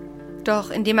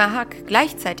 Doch indem er Huck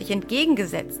gleichzeitig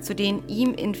entgegengesetzt zu den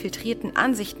ihm infiltrierten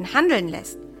Ansichten handeln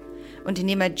lässt und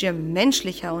indem er Jim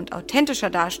menschlicher und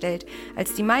authentischer darstellt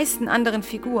als die meisten anderen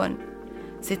Figuren,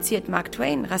 seziert Mark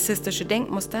Twain rassistische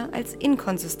Denkmuster als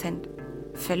inkonsistent,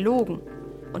 verlogen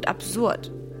und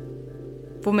absurd,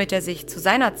 womit er sich zu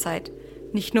seiner Zeit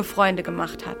nicht nur Freunde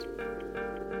gemacht hat.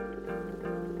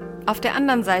 Auf der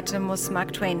anderen Seite muss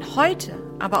Mark Twain heute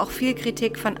aber auch viel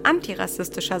Kritik von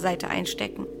antirassistischer Seite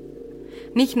einstecken.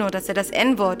 Nicht nur, dass er das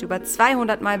N-Wort über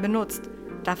 200 Mal benutzt,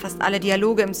 da fast alle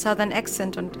Dialoge im Southern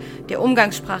Accent und der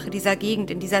Umgangssprache dieser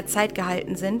Gegend in dieser Zeit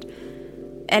gehalten sind,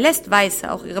 er lässt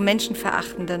Weiße auch ihre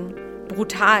menschenverachtenden,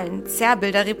 brutalen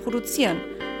Zerrbilder reproduzieren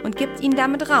und gibt ihnen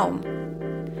damit Raum.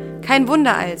 Kein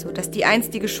Wunder also, dass die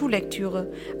einstige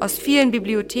Schullektüre aus vielen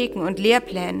Bibliotheken und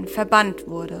Lehrplänen verbannt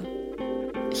wurde.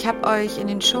 Ich habe euch in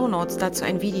den Shownotes dazu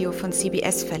ein Video von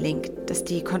CBS verlinkt, das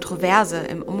die Kontroverse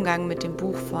im Umgang mit dem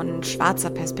Buch von schwarzer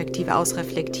Perspektive aus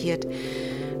reflektiert,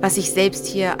 was ich selbst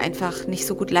hier einfach nicht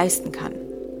so gut leisten kann.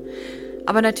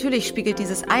 Aber natürlich spiegelt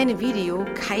dieses eine Video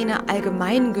keine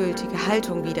allgemeingültige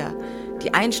Haltung wider.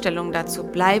 Die Einstellungen dazu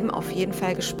bleiben auf jeden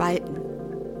Fall gespalten.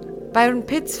 Byron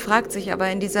Pitts fragt sich aber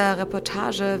in dieser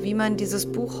Reportage, wie man dieses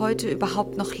Buch heute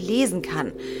überhaupt noch lesen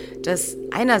kann, das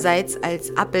einerseits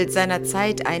als Abbild seiner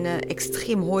Zeit eine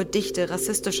extrem hohe Dichte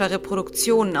rassistischer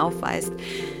Reproduktionen aufweist,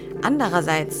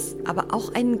 andererseits aber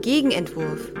auch einen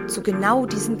Gegenentwurf zu genau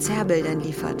diesen Zerrbildern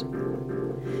liefert.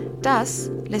 Das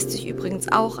lässt sich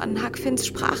übrigens auch an Huck Finns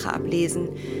Sprache ablesen,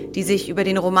 die sich über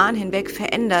den Roman hinweg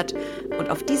verändert und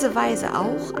auf diese Weise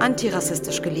auch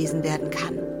antirassistisch gelesen werden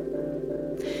kann.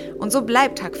 Und so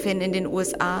bleibt Huck Finn in den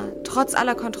USA, trotz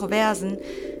aller Kontroversen,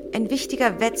 ein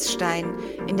wichtiger Wetzstein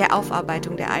in der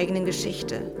Aufarbeitung der eigenen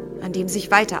Geschichte, an dem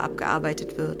sich weiter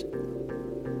abgearbeitet wird.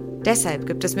 Deshalb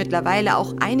gibt es mittlerweile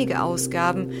auch einige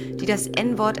Ausgaben, die das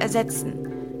N-Wort ersetzen,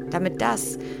 damit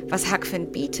das, was Huck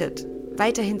Finn bietet,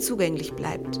 weiterhin zugänglich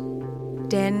bleibt.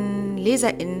 Denn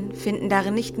LeserInnen finden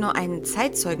darin nicht nur einen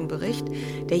Zeitzeugenbericht,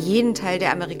 der jeden Teil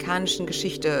der amerikanischen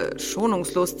Geschichte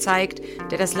schonungslos zeigt,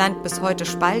 der das Land bis heute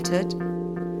spaltet,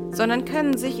 sondern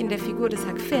können sich in der Figur des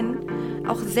Huck Finn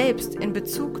auch selbst in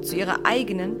Bezug zu ihrer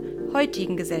eigenen,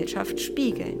 heutigen Gesellschaft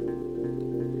spiegeln.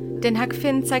 Denn Huck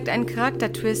Finn zeigt einen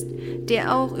Charaktertwist,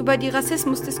 der auch über die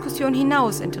Rassismusdiskussion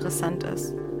hinaus interessant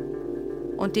ist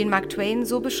und den Mark Twain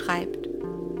so beschreibt.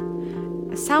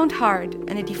 A sound heart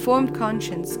and a deformed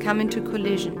conscience come into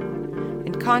collision,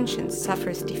 and conscience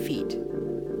suffers defeat.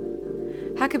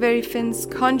 Huckleberry Finns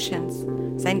Conscience,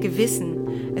 sein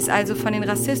Gewissen, ist also von den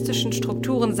rassistischen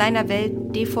Strukturen seiner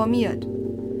Welt deformiert.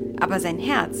 Aber sein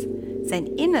Herz, sein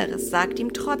Inneres sagt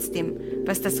ihm trotzdem,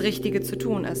 was das Richtige zu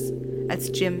tun ist,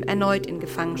 als Jim erneut in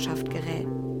Gefangenschaft gerät.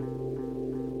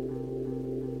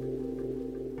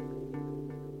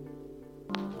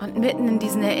 Und mitten in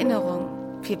diesen Erinnerungen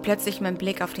fiel plötzlich mein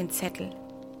Blick auf den Zettel.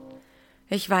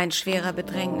 Ich war in schwerer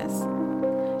Bedrängnis.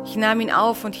 Ich nahm ihn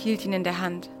auf und hielt ihn in der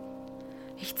Hand.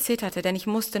 Ich zitterte, denn ich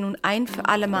musste nun ein für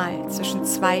alle Mal zwischen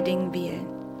zwei Dingen wählen.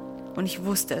 Und ich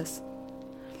wusste es.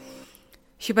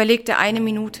 Ich überlegte 1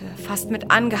 Minute, fast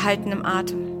mit angehaltenem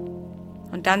Atem.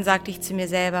 Und dann sagte ich zu mir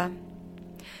selber,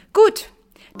 gut,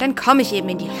 dann komme ich eben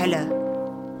in die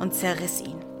Hölle, und zerriss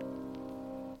ihn.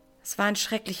 Es waren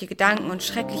schreckliche Gedanken und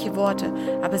schreckliche Worte,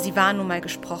 aber sie waren nun mal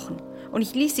gesprochen. Und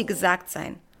ich ließ sie gesagt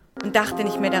sein und dachte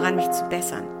nicht mehr daran, mich zu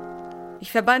bessern.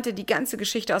 Ich verbannte die ganze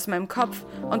Geschichte aus meinem Kopf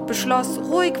und beschloss,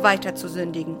 ruhig weiter zu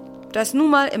sündigen, das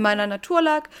nun mal in meiner Natur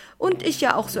lag und ich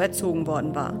ja auch so erzogen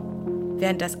worden war,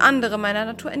 während das andere meiner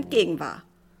Natur entgegen war.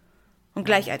 Und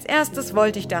gleich als erstes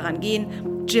wollte ich daran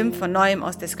gehen, Jim von neuem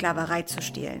aus der Sklaverei zu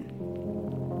stehlen.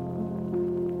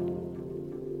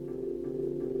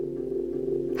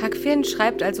 Huck Finn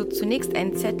schreibt also zunächst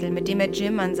einen Zettel, mit dem er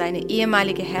Jim an seine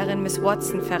ehemalige Herrin Miss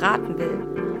Watson verraten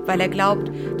will, weil er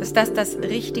glaubt, dass das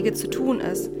Richtige zu tun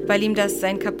ist, weil ihm das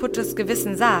sein kaputtes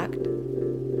Gewissen sagt.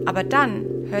 Aber dann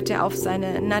hört er auf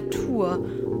seine Natur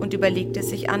und überlegt es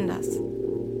sich anders.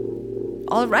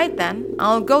 All right then,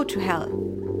 I'll go to hell.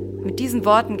 Mit diesen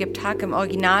Worten gibt Huck im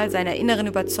Original seiner inneren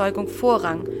Überzeugung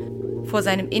Vorrang vor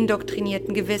seinem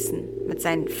indoktrinierten Gewissen mit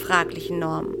seinen fraglichen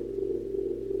Normen.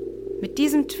 Mit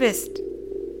diesem Twist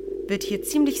wird hier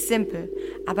ziemlich simpel,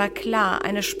 aber klar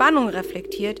eine Spannung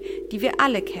reflektiert, die wir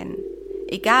alle kennen,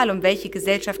 egal um welche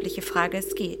gesellschaftliche Frage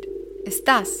es geht. Ist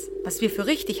das, was wir für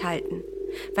richtig halten,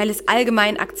 weil es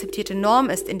allgemein akzeptierte Norm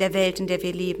ist in der Welt, in der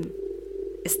wir leben?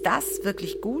 Ist das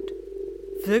wirklich gut?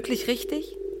 Wirklich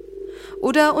richtig?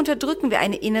 Oder unterdrücken wir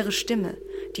eine innere Stimme,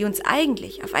 die uns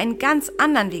eigentlich auf einen ganz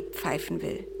anderen Weg pfeifen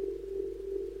will?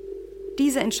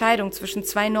 Diese Entscheidung zwischen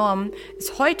zwei Normen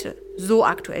ist heute so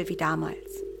aktuell wie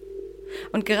damals.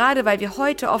 Und gerade weil wir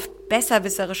heute oft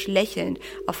besserwisserisch lächelnd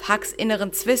auf Hucks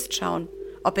inneren Zwist schauen,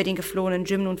 ob er den geflohenen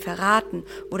Jim nun verraten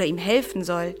oder ihm helfen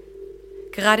soll,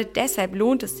 gerade deshalb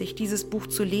lohnt es sich, dieses Buch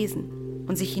zu lesen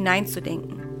und sich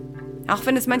hineinzudenken. Auch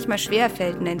wenn es manchmal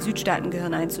schwerfällt, in ein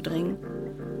Südstaatengehirn einzudringen.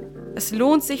 Es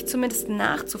lohnt sich zumindest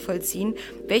nachzuvollziehen,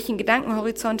 welchen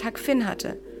Gedankenhorizont Huck Finn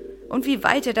hatte und wie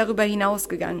weit er darüber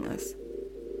hinausgegangen ist.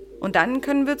 Und dann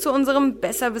können wir zu unserem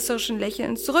besserwisserischen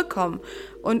Lächeln zurückkommen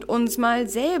und uns mal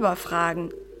selber fragen,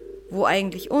 wo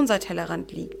eigentlich unser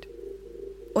Tellerrand liegt.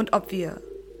 Und ob wir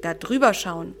da drüber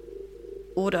schauen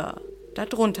oder da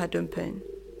drunter dümpeln.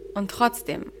 Und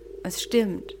trotzdem, es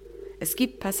stimmt, es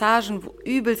gibt Passagen, wo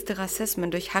übelste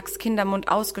Rassismen durch Hucks Kindermund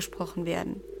ausgesprochen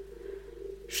werden.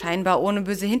 Scheinbar ohne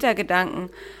böse Hintergedanken,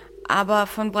 aber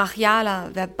von brachialer,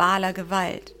 verbaler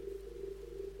Gewalt.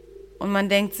 Und man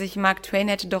denkt sich, Mark Twain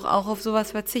hätte doch auch auf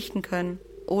sowas verzichten können,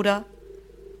 oder?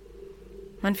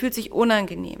 Man fühlt sich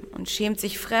unangenehm und schämt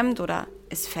sich fremd oder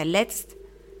ist verletzt,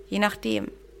 je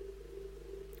nachdem.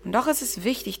 Und doch ist es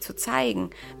wichtig zu zeigen,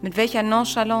 mit welcher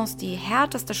Nonchalance die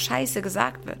härteste Scheiße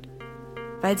gesagt wird,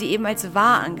 weil sie eben als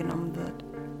wahr angenommen wird.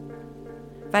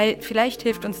 Weil vielleicht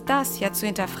hilft uns das ja zu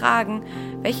hinterfragen,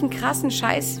 welchen krassen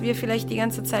Scheiß wir vielleicht die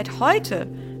ganze Zeit heute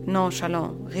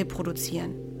nonchalant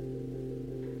reproduzieren.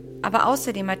 Aber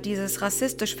außerdem hat dieses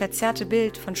rassistisch verzerrte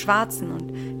Bild von Schwarzen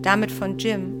und damit von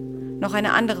Jim noch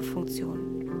eine andere Funktion.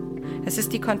 Es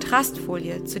ist die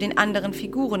Kontrastfolie zu den anderen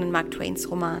Figuren in Mark Twains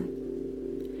Roman.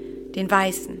 Den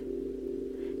Weißen.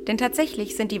 Denn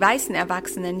tatsächlich sind die weißen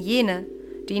Erwachsenen jene,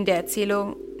 die in der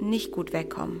Erzählung nicht gut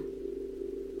wegkommen.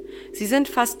 Sie sind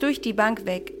fast durch die Bank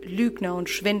weg Lügner und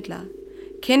Schwindler,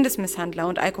 Kindesmisshandler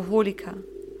und Alkoholiker,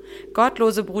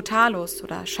 gottlose Brutalos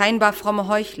oder scheinbar fromme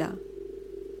Heuchler.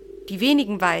 Die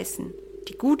wenigen Weißen,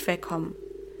 die gut wegkommen,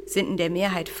 sind in der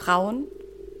Mehrheit Frauen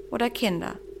oder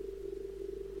Kinder.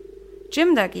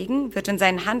 Jim dagegen wird in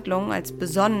seinen Handlungen als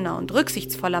besonnener und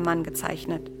rücksichtsvoller Mann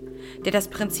gezeichnet, der das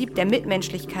Prinzip der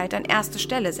Mitmenschlichkeit an erste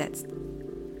Stelle setzt.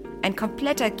 Ein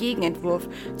kompletter Gegenentwurf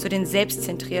zu den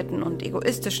selbstzentrierten und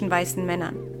egoistischen weißen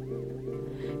Männern.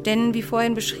 Denn, wie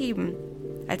vorhin beschrieben,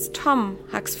 als Tom,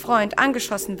 Hucks Freund,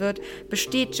 angeschossen wird,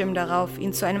 besteht Jim darauf,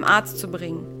 ihn zu einem Arzt zu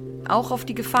bringen. Auch auf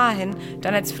die Gefahr hin,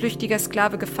 dann als flüchtiger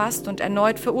Sklave gefasst und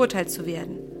erneut verurteilt zu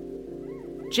werden.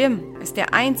 Jim ist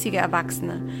der einzige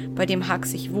Erwachsene, bei dem Huck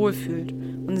sich wohlfühlt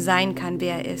und sein kann,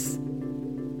 wer er ist.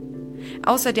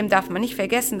 Außerdem darf man nicht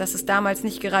vergessen, dass es damals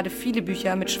nicht gerade viele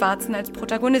Bücher mit Schwarzen als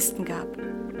Protagonisten gab.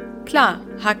 Klar,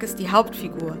 Huck ist die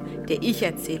Hauptfigur, der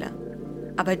Ich-Erzähler.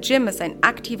 Aber Jim ist ein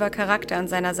aktiver Charakter an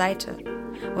seiner Seite.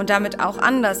 Und damit auch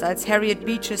anders als Harriet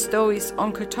Beecher Stowes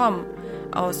Onkel Tom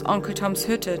aus Onkel Toms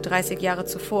Hütte 30 Jahre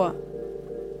zuvor.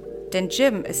 Denn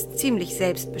Jim ist ziemlich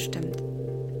selbstbestimmt.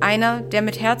 Einer, der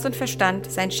mit Herz und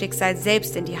Verstand sein Schicksal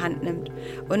selbst in die Hand nimmt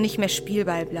und nicht mehr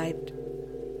Spielball bleibt.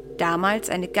 Damals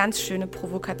eine ganz schöne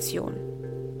Provokation.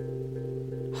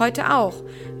 Heute auch,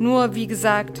 nur wie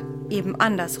gesagt, eben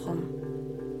andersrum.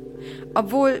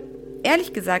 Obwohl,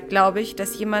 ehrlich gesagt glaube ich,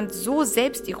 dass jemand so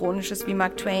selbstironisch ist wie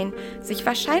Mark Twain sich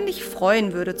wahrscheinlich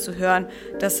freuen würde zu hören,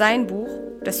 dass sein Buch,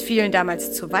 das vielen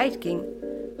damals zu weit ging,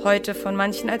 heute von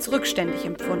manchen als rückständig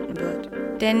empfunden wird.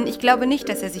 Denn ich glaube nicht,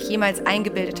 dass er sich jemals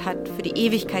eingebildet hat, für die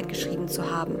Ewigkeit geschrieben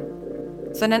zu haben,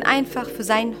 sondern einfach für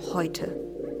sein Heute.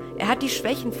 Er hat die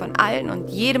Schwächen von allen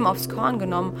und jedem aufs Korn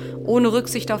genommen, ohne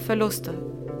Rücksicht auf Verluste.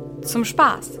 Zum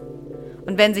Spaß.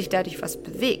 Und wenn sich dadurch was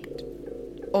bewegt,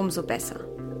 umso besser.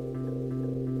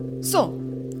 So,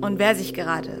 und wer sich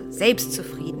gerade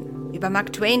selbstzufrieden, über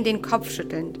Mark Twain den Kopf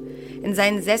schüttelnd, in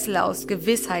seinen Sessel aus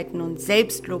Gewissheiten und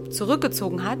Selbstlob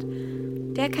zurückgezogen hat,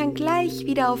 der kann gleich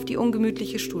wieder auf die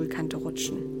ungemütliche Stuhlkante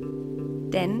rutschen.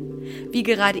 Denn, wie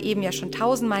gerade eben ja schon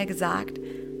 1000-mal gesagt,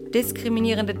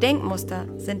 diskriminierende Denkmuster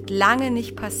sind lange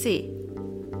nicht passé.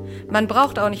 Man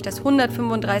braucht auch nicht das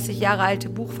 135 Jahre alte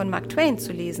Buch von Mark Twain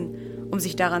zu lesen, um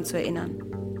sich daran zu erinnern.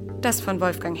 Das von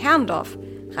Wolfgang Herrndorff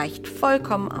reicht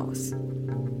vollkommen aus.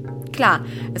 Klar,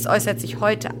 es äußert sich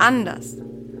heute anders.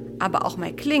 Aber auch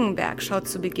Mike Klingenberg schaut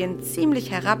zu Beginn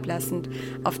ziemlich herablassend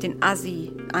auf den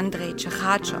Assi Andrei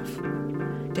Tschechatschow.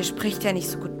 Der spricht ja nicht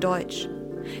so gut Deutsch.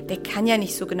 Der kann ja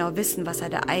nicht so genau wissen, was er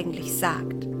da eigentlich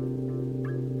sagt.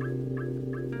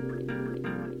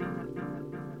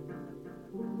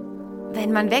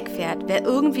 Wenn man wegfährt, wäre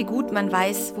irgendwie gut, man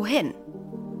weiß, wohin.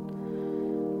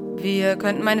 Wir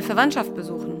könnten meine Verwandtschaft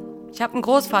besuchen. Ich habe einen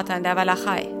Großvater in der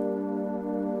Walachei.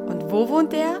 Und wo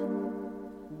wohnt der?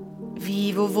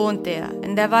 Wie, wo wohnt der?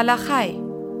 In der Walachei.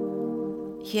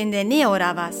 Hier in der Nähe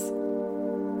oder was?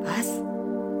 Was?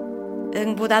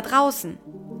 Irgendwo da draußen.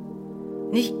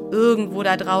 Nicht irgendwo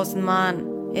da draußen, Mann.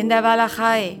 In der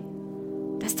Walachei.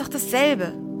 Das ist doch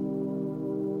dasselbe.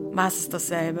 Was ist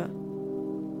dasselbe?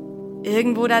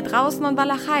 Irgendwo da draußen und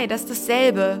Walachei, das ist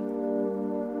dasselbe.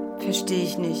 Verstehe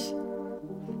ich nicht.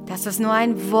 Das ist nur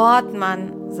ein Wort,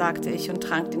 Mann, sagte ich und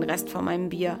trank den Rest von meinem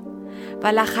Bier.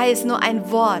 Walachei ist nur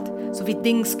ein Wort, so wie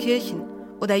Dingskirchen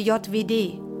oder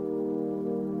JWD.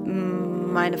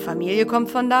 Meine Familie kommt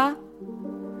von da?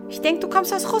 Ich denke, du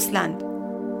kommst aus Russland.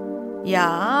 Ja,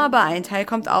 aber ein Teil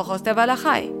kommt auch aus der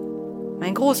Walachei.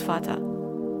 Mein Großvater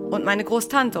und meine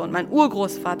Großtante und mein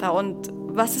Urgroßvater. Und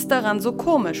was ist daran so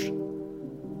komisch?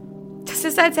 Das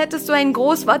ist, als hättest du einen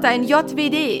Großvater in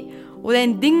JWD oder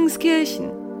in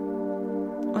Dingskirchen.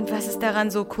 Und was ist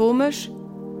daran so komisch?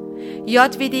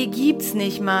 JWD gibt's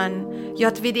nicht, Mann.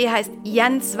 JWD heißt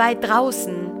ganz weit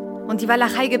draußen. Und die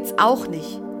Walachei gibt's auch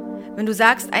nicht. Wenn du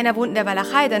sagst, einer wohnt in der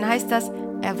Walachei, dann heißt das,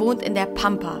 er wohnt in der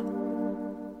Pampa.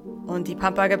 Und die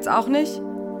Pampa gibt's auch nicht?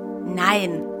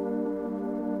 Nein.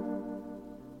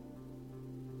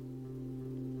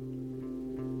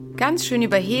 Ganz schön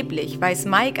überheblich weiß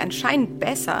Mike anscheinend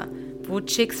besser, wo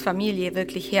Chicks Familie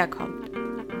wirklich herkommt.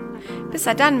 Bis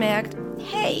er dann merkt,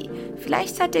 hey,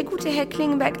 vielleicht hat der gute Herr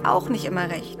Klingenberg auch nicht immer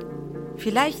recht.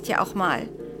 Vielleicht ja auch mal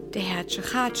der Herr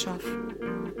Tschechatschow.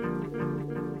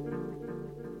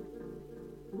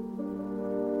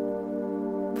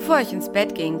 Bevor ich ins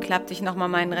Bett ging, klappte ich nochmal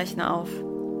meinen Rechner auf.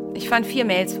 Ich fand 4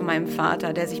 Mails von meinem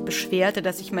Vater, der sich beschwerte,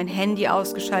 dass ich mein Handy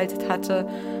ausgeschaltet hatte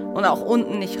und auch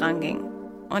unten nicht ranging.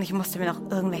 Und ich musste mir noch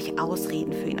irgendwelche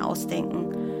Ausreden für ihn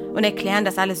ausdenken und erklären,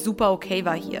 dass alles super okay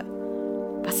war hier.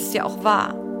 Was es ja auch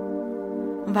war.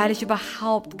 Und weil ich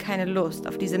überhaupt keine Lust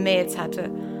auf diese Mails hatte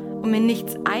und mir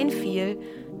nichts einfiel,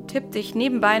 tippte ich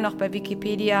nebenbei noch bei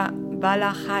Wikipedia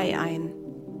Walachei ein.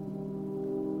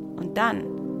 Und dann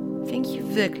fing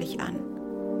ich wirklich an,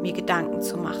 mir Gedanken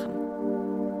zu machen.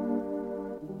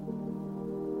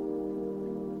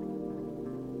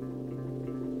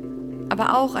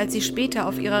 Aber auch als sie später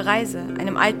auf ihrer Reise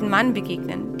einem alten Mann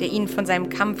begegnen, der ihnen von seinem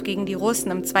Kampf gegen die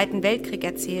Russen im Zweiten Weltkrieg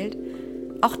erzählt,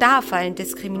 auch da fallen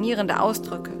diskriminierende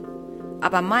Ausdrücke.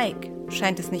 Aber Mike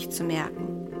scheint es nicht zu merken.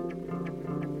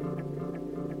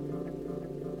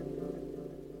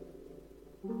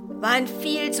 Waren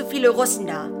viel zu viele Russen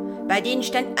da. Bei denen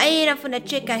stand einer von der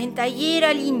Tscheka hinter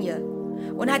jeder Linie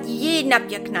und hat jeden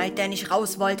abgeknallt, der nicht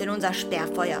raus wollte in unser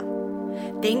Sperrfeuer.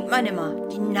 Denkt man immer,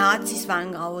 die Nazis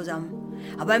waren grausam.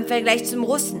 Aber im Vergleich zum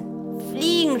Russen,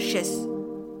 Fliegenschiss.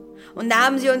 Und da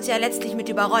haben sie uns ja letztlich mit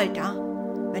überrollt, ja?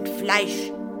 Mit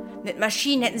Fleisch. Mit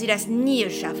Maschinen hätten sie das nie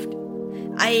geschafft.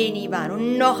 Ein Iwan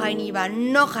und noch ein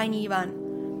Iwan, noch ein Iwan.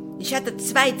 Ich hatte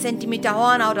 2 Zentimeter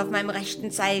Hornhaut auf meinem rechten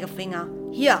Zeigefinger.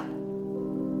 Hier.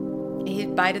 Er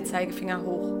hielt beide Zeigefinger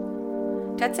hoch.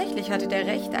 Tatsächlich hatte der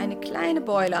rechte eine kleine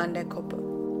Beule an der Kuppe.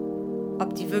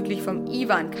 Ob die wirklich vom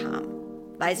Iwan kam,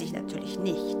 weiß ich natürlich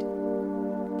nicht.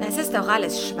 Das ist doch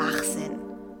alles Schwachsinn,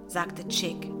 sagte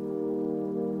Chick.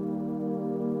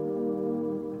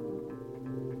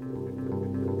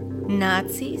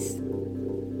 Nazis?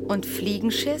 Und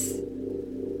Fliegenschiss?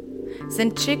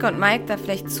 Sind Chick und Mike da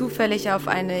vielleicht zufällig auf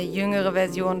eine jüngere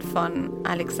Version von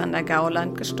Alexander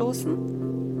Gauland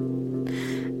gestoßen?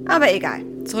 Aber egal,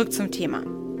 zurück zum Thema.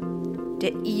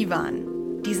 Der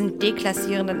Iwan, diesen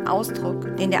deklassierenden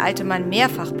Ausdruck, den der alte Mann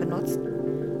mehrfach benutzt,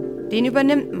 den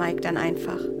übernimmt Mike dann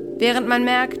einfach, während man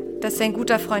merkt, dass sein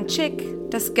guter Freund Chick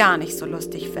das gar nicht so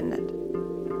lustig findet.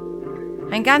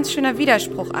 Ein ganz schöner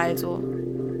Widerspruch also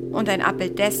und ein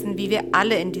Abbild dessen, wie wir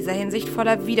alle in dieser Hinsicht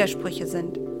voller Widersprüche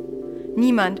sind.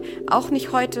 Niemand, auch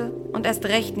nicht heute und erst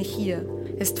recht nicht hier,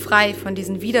 ist frei von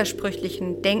diesen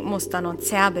widersprüchlichen Denkmustern und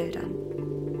Zerrbildern.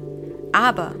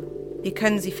 Aber wir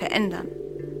können sie verändern,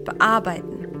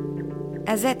 bearbeiten,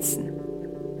 ersetzen.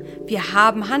 Wir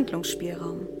haben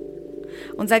Handlungsspielraum.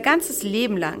 Unser ganzes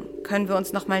Leben lang können wir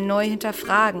uns nochmal neu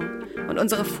hinterfragen und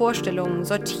unsere Vorstellungen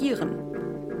sortieren,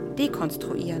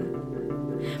 dekonstruieren.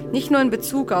 Nicht nur in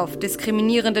Bezug auf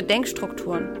diskriminierende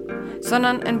Denkstrukturen,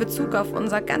 sondern in Bezug auf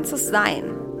unser ganzes Sein.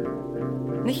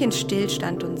 Nicht in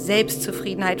Stillstand und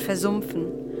Selbstzufriedenheit versumpfen,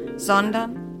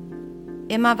 sondern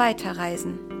immer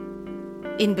weiterreisen,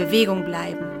 in Bewegung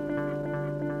bleiben.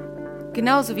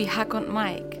 Genauso wie Huck und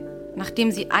Mike,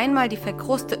 nachdem sie einmal die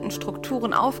verkrusteten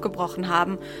Strukturen aufgebrochen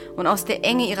haben und aus der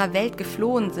Enge ihrer Welt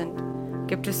geflohen sind,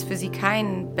 gibt es für sie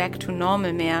kein Back to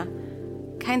Normal mehr,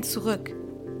 kein Zurück.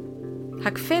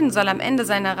 Huck Finn soll am Ende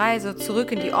seiner Reise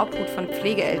zurück in die Obhut von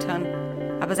Pflegeeltern,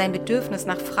 aber sein Bedürfnis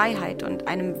nach Freiheit und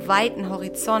einem weiten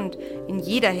Horizont in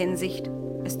jeder Hinsicht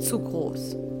ist zu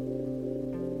groß.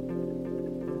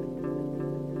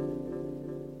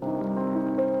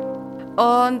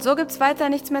 Und so gibt's weiter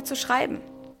nichts mehr zu schreiben.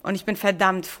 Und ich bin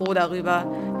verdammt froh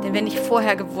darüber, denn wenn ich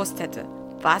vorher gewusst hätte,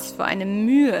 was für eine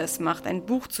Mühe es macht, ein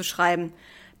Buch zu schreiben,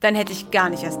 dann hätte ich gar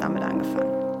nicht erst damit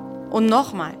angefangen. Und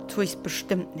nochmal tue ich es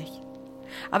bestimmt nicht.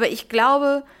 Aber ich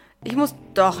glaube, ich muss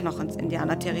doch noch ins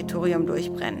Indianerterritorium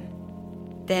durchbrennen.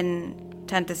 Denn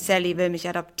Tante Sally will mich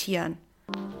adoptieren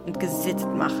und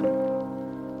gesittet machen.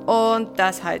 Und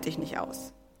das halte ich nicht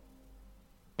aus.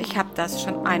 Ich habe das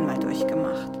schon einmal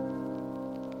durchgemacht.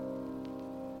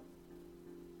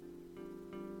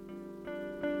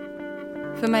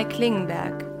 Für Mike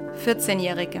Klingenberg,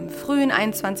 14-jährig im frühen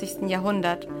 21.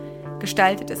 Jahrhundert,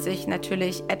 gestaltet es sich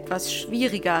natürlich etwas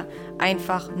schwieriger,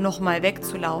 einfach nochmal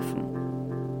wegzulaufen.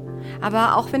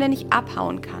 Aber auch wenn er nicht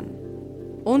abhauen kann,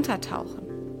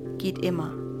 untertauchen geht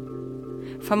immer.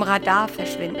 Vom Radar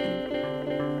verschwinden,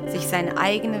 sich seine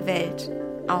eigene Welt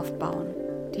aufbauen,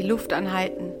 die Luft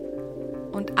anhalten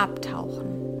und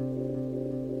abtauchen.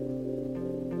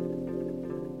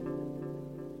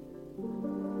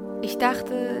 Ich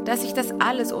dachte, dass ich das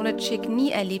alles ohne Chick nie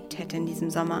erlebt hätte in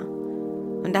diesem Sommer.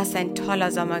 Und dass es ein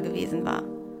toller Sommer gewesen war.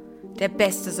 Der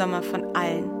beste Sommer von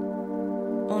allen.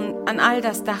 Und an all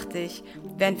das dachte ich,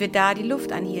 während wir da die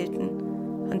Luft anhielten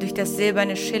und durch das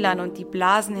silberne Schillern und die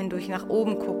Blasen hindurch nach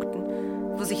oben guckten,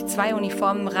 wo sich zwei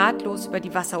Uniformen ratlos über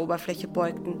die Wasseroberfläche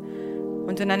beugten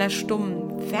und in einer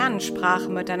stummen, fernen Sprache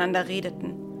miteinander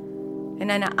redeten.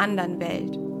 In einer anderen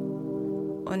Welt.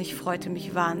 Und ich freute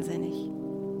mich wahnsinnig.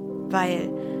 Weil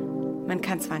man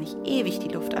kann zwar nicht ewig die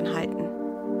Luft anhalten,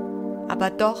 aber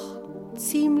doch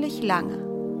ziemlich lange.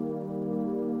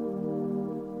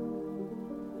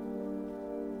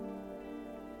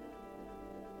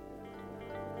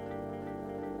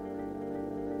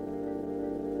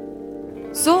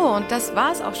 So, und das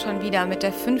war's auch schon wieder mit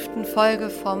der 5. Folge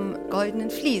vom Goldenen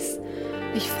Vlies.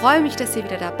 Ich freue mich, dass ihr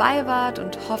wieder dabei wart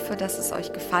und hoffe, dass es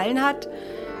euch gefallen hat.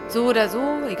 So oder so,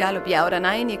 egal ob ja oder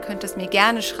nein, ihr könnt es mir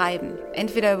gerne schreiben.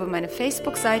 Entweder über meine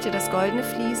Facebook-Seite Das Goldene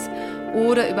Vlies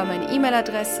oder über meine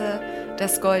E-Mail-Adresse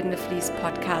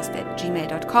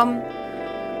dasgoldenevliespodcast@gmail.com.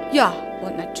 Ja,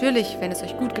 und natürlich, wenn es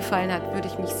euch gut gefallen hat, würde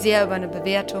ich mich sehr über eine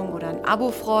Bewertung oder ein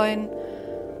Abo freuen.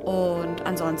 Und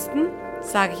ansonsten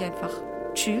sage ich einfach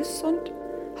Tschüss und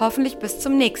hoffentlich bis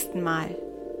zum nächsten Mal.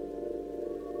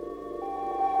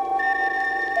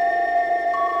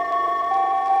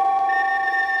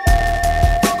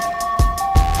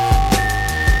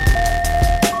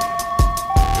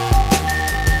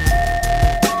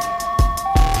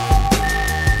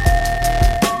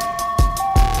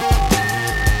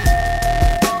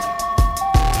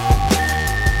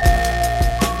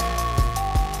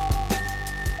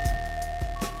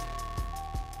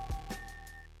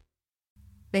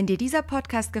 Wenn dir dieser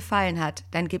Podcast gefallen hat,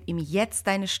 dann gib ihm jetzt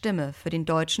deine Stimme für den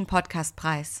Deutschen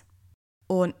Podcastpreis.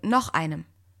 Und noch einem.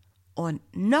 Und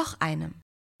noch einem.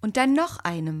 Und dann noch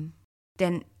einem.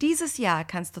 Denn dieses Jahr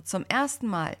kannst du zum ersten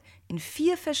Mal in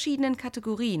 4 verschiedenen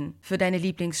Kategorien für deine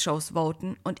Lieblingsshows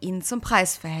voten und ihnen zum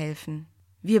Preis verhelfen.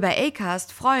 Wir bei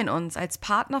Acast freuen uns als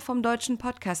Partner vom Deutschen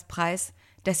Podcastpreis,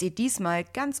 dass ihr diesmal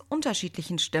ganz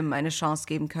unterschiedlichen Stimmen eine Chance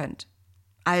geben könnt.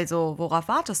 Also, worauf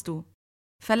wartest du?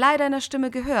 Verleih deiner Stimme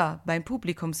Gehör beim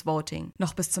Publikumsvoting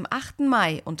noch bis zum 8.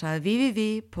 Mai unter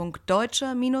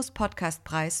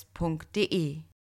www.deutscher-podcastpreis.de.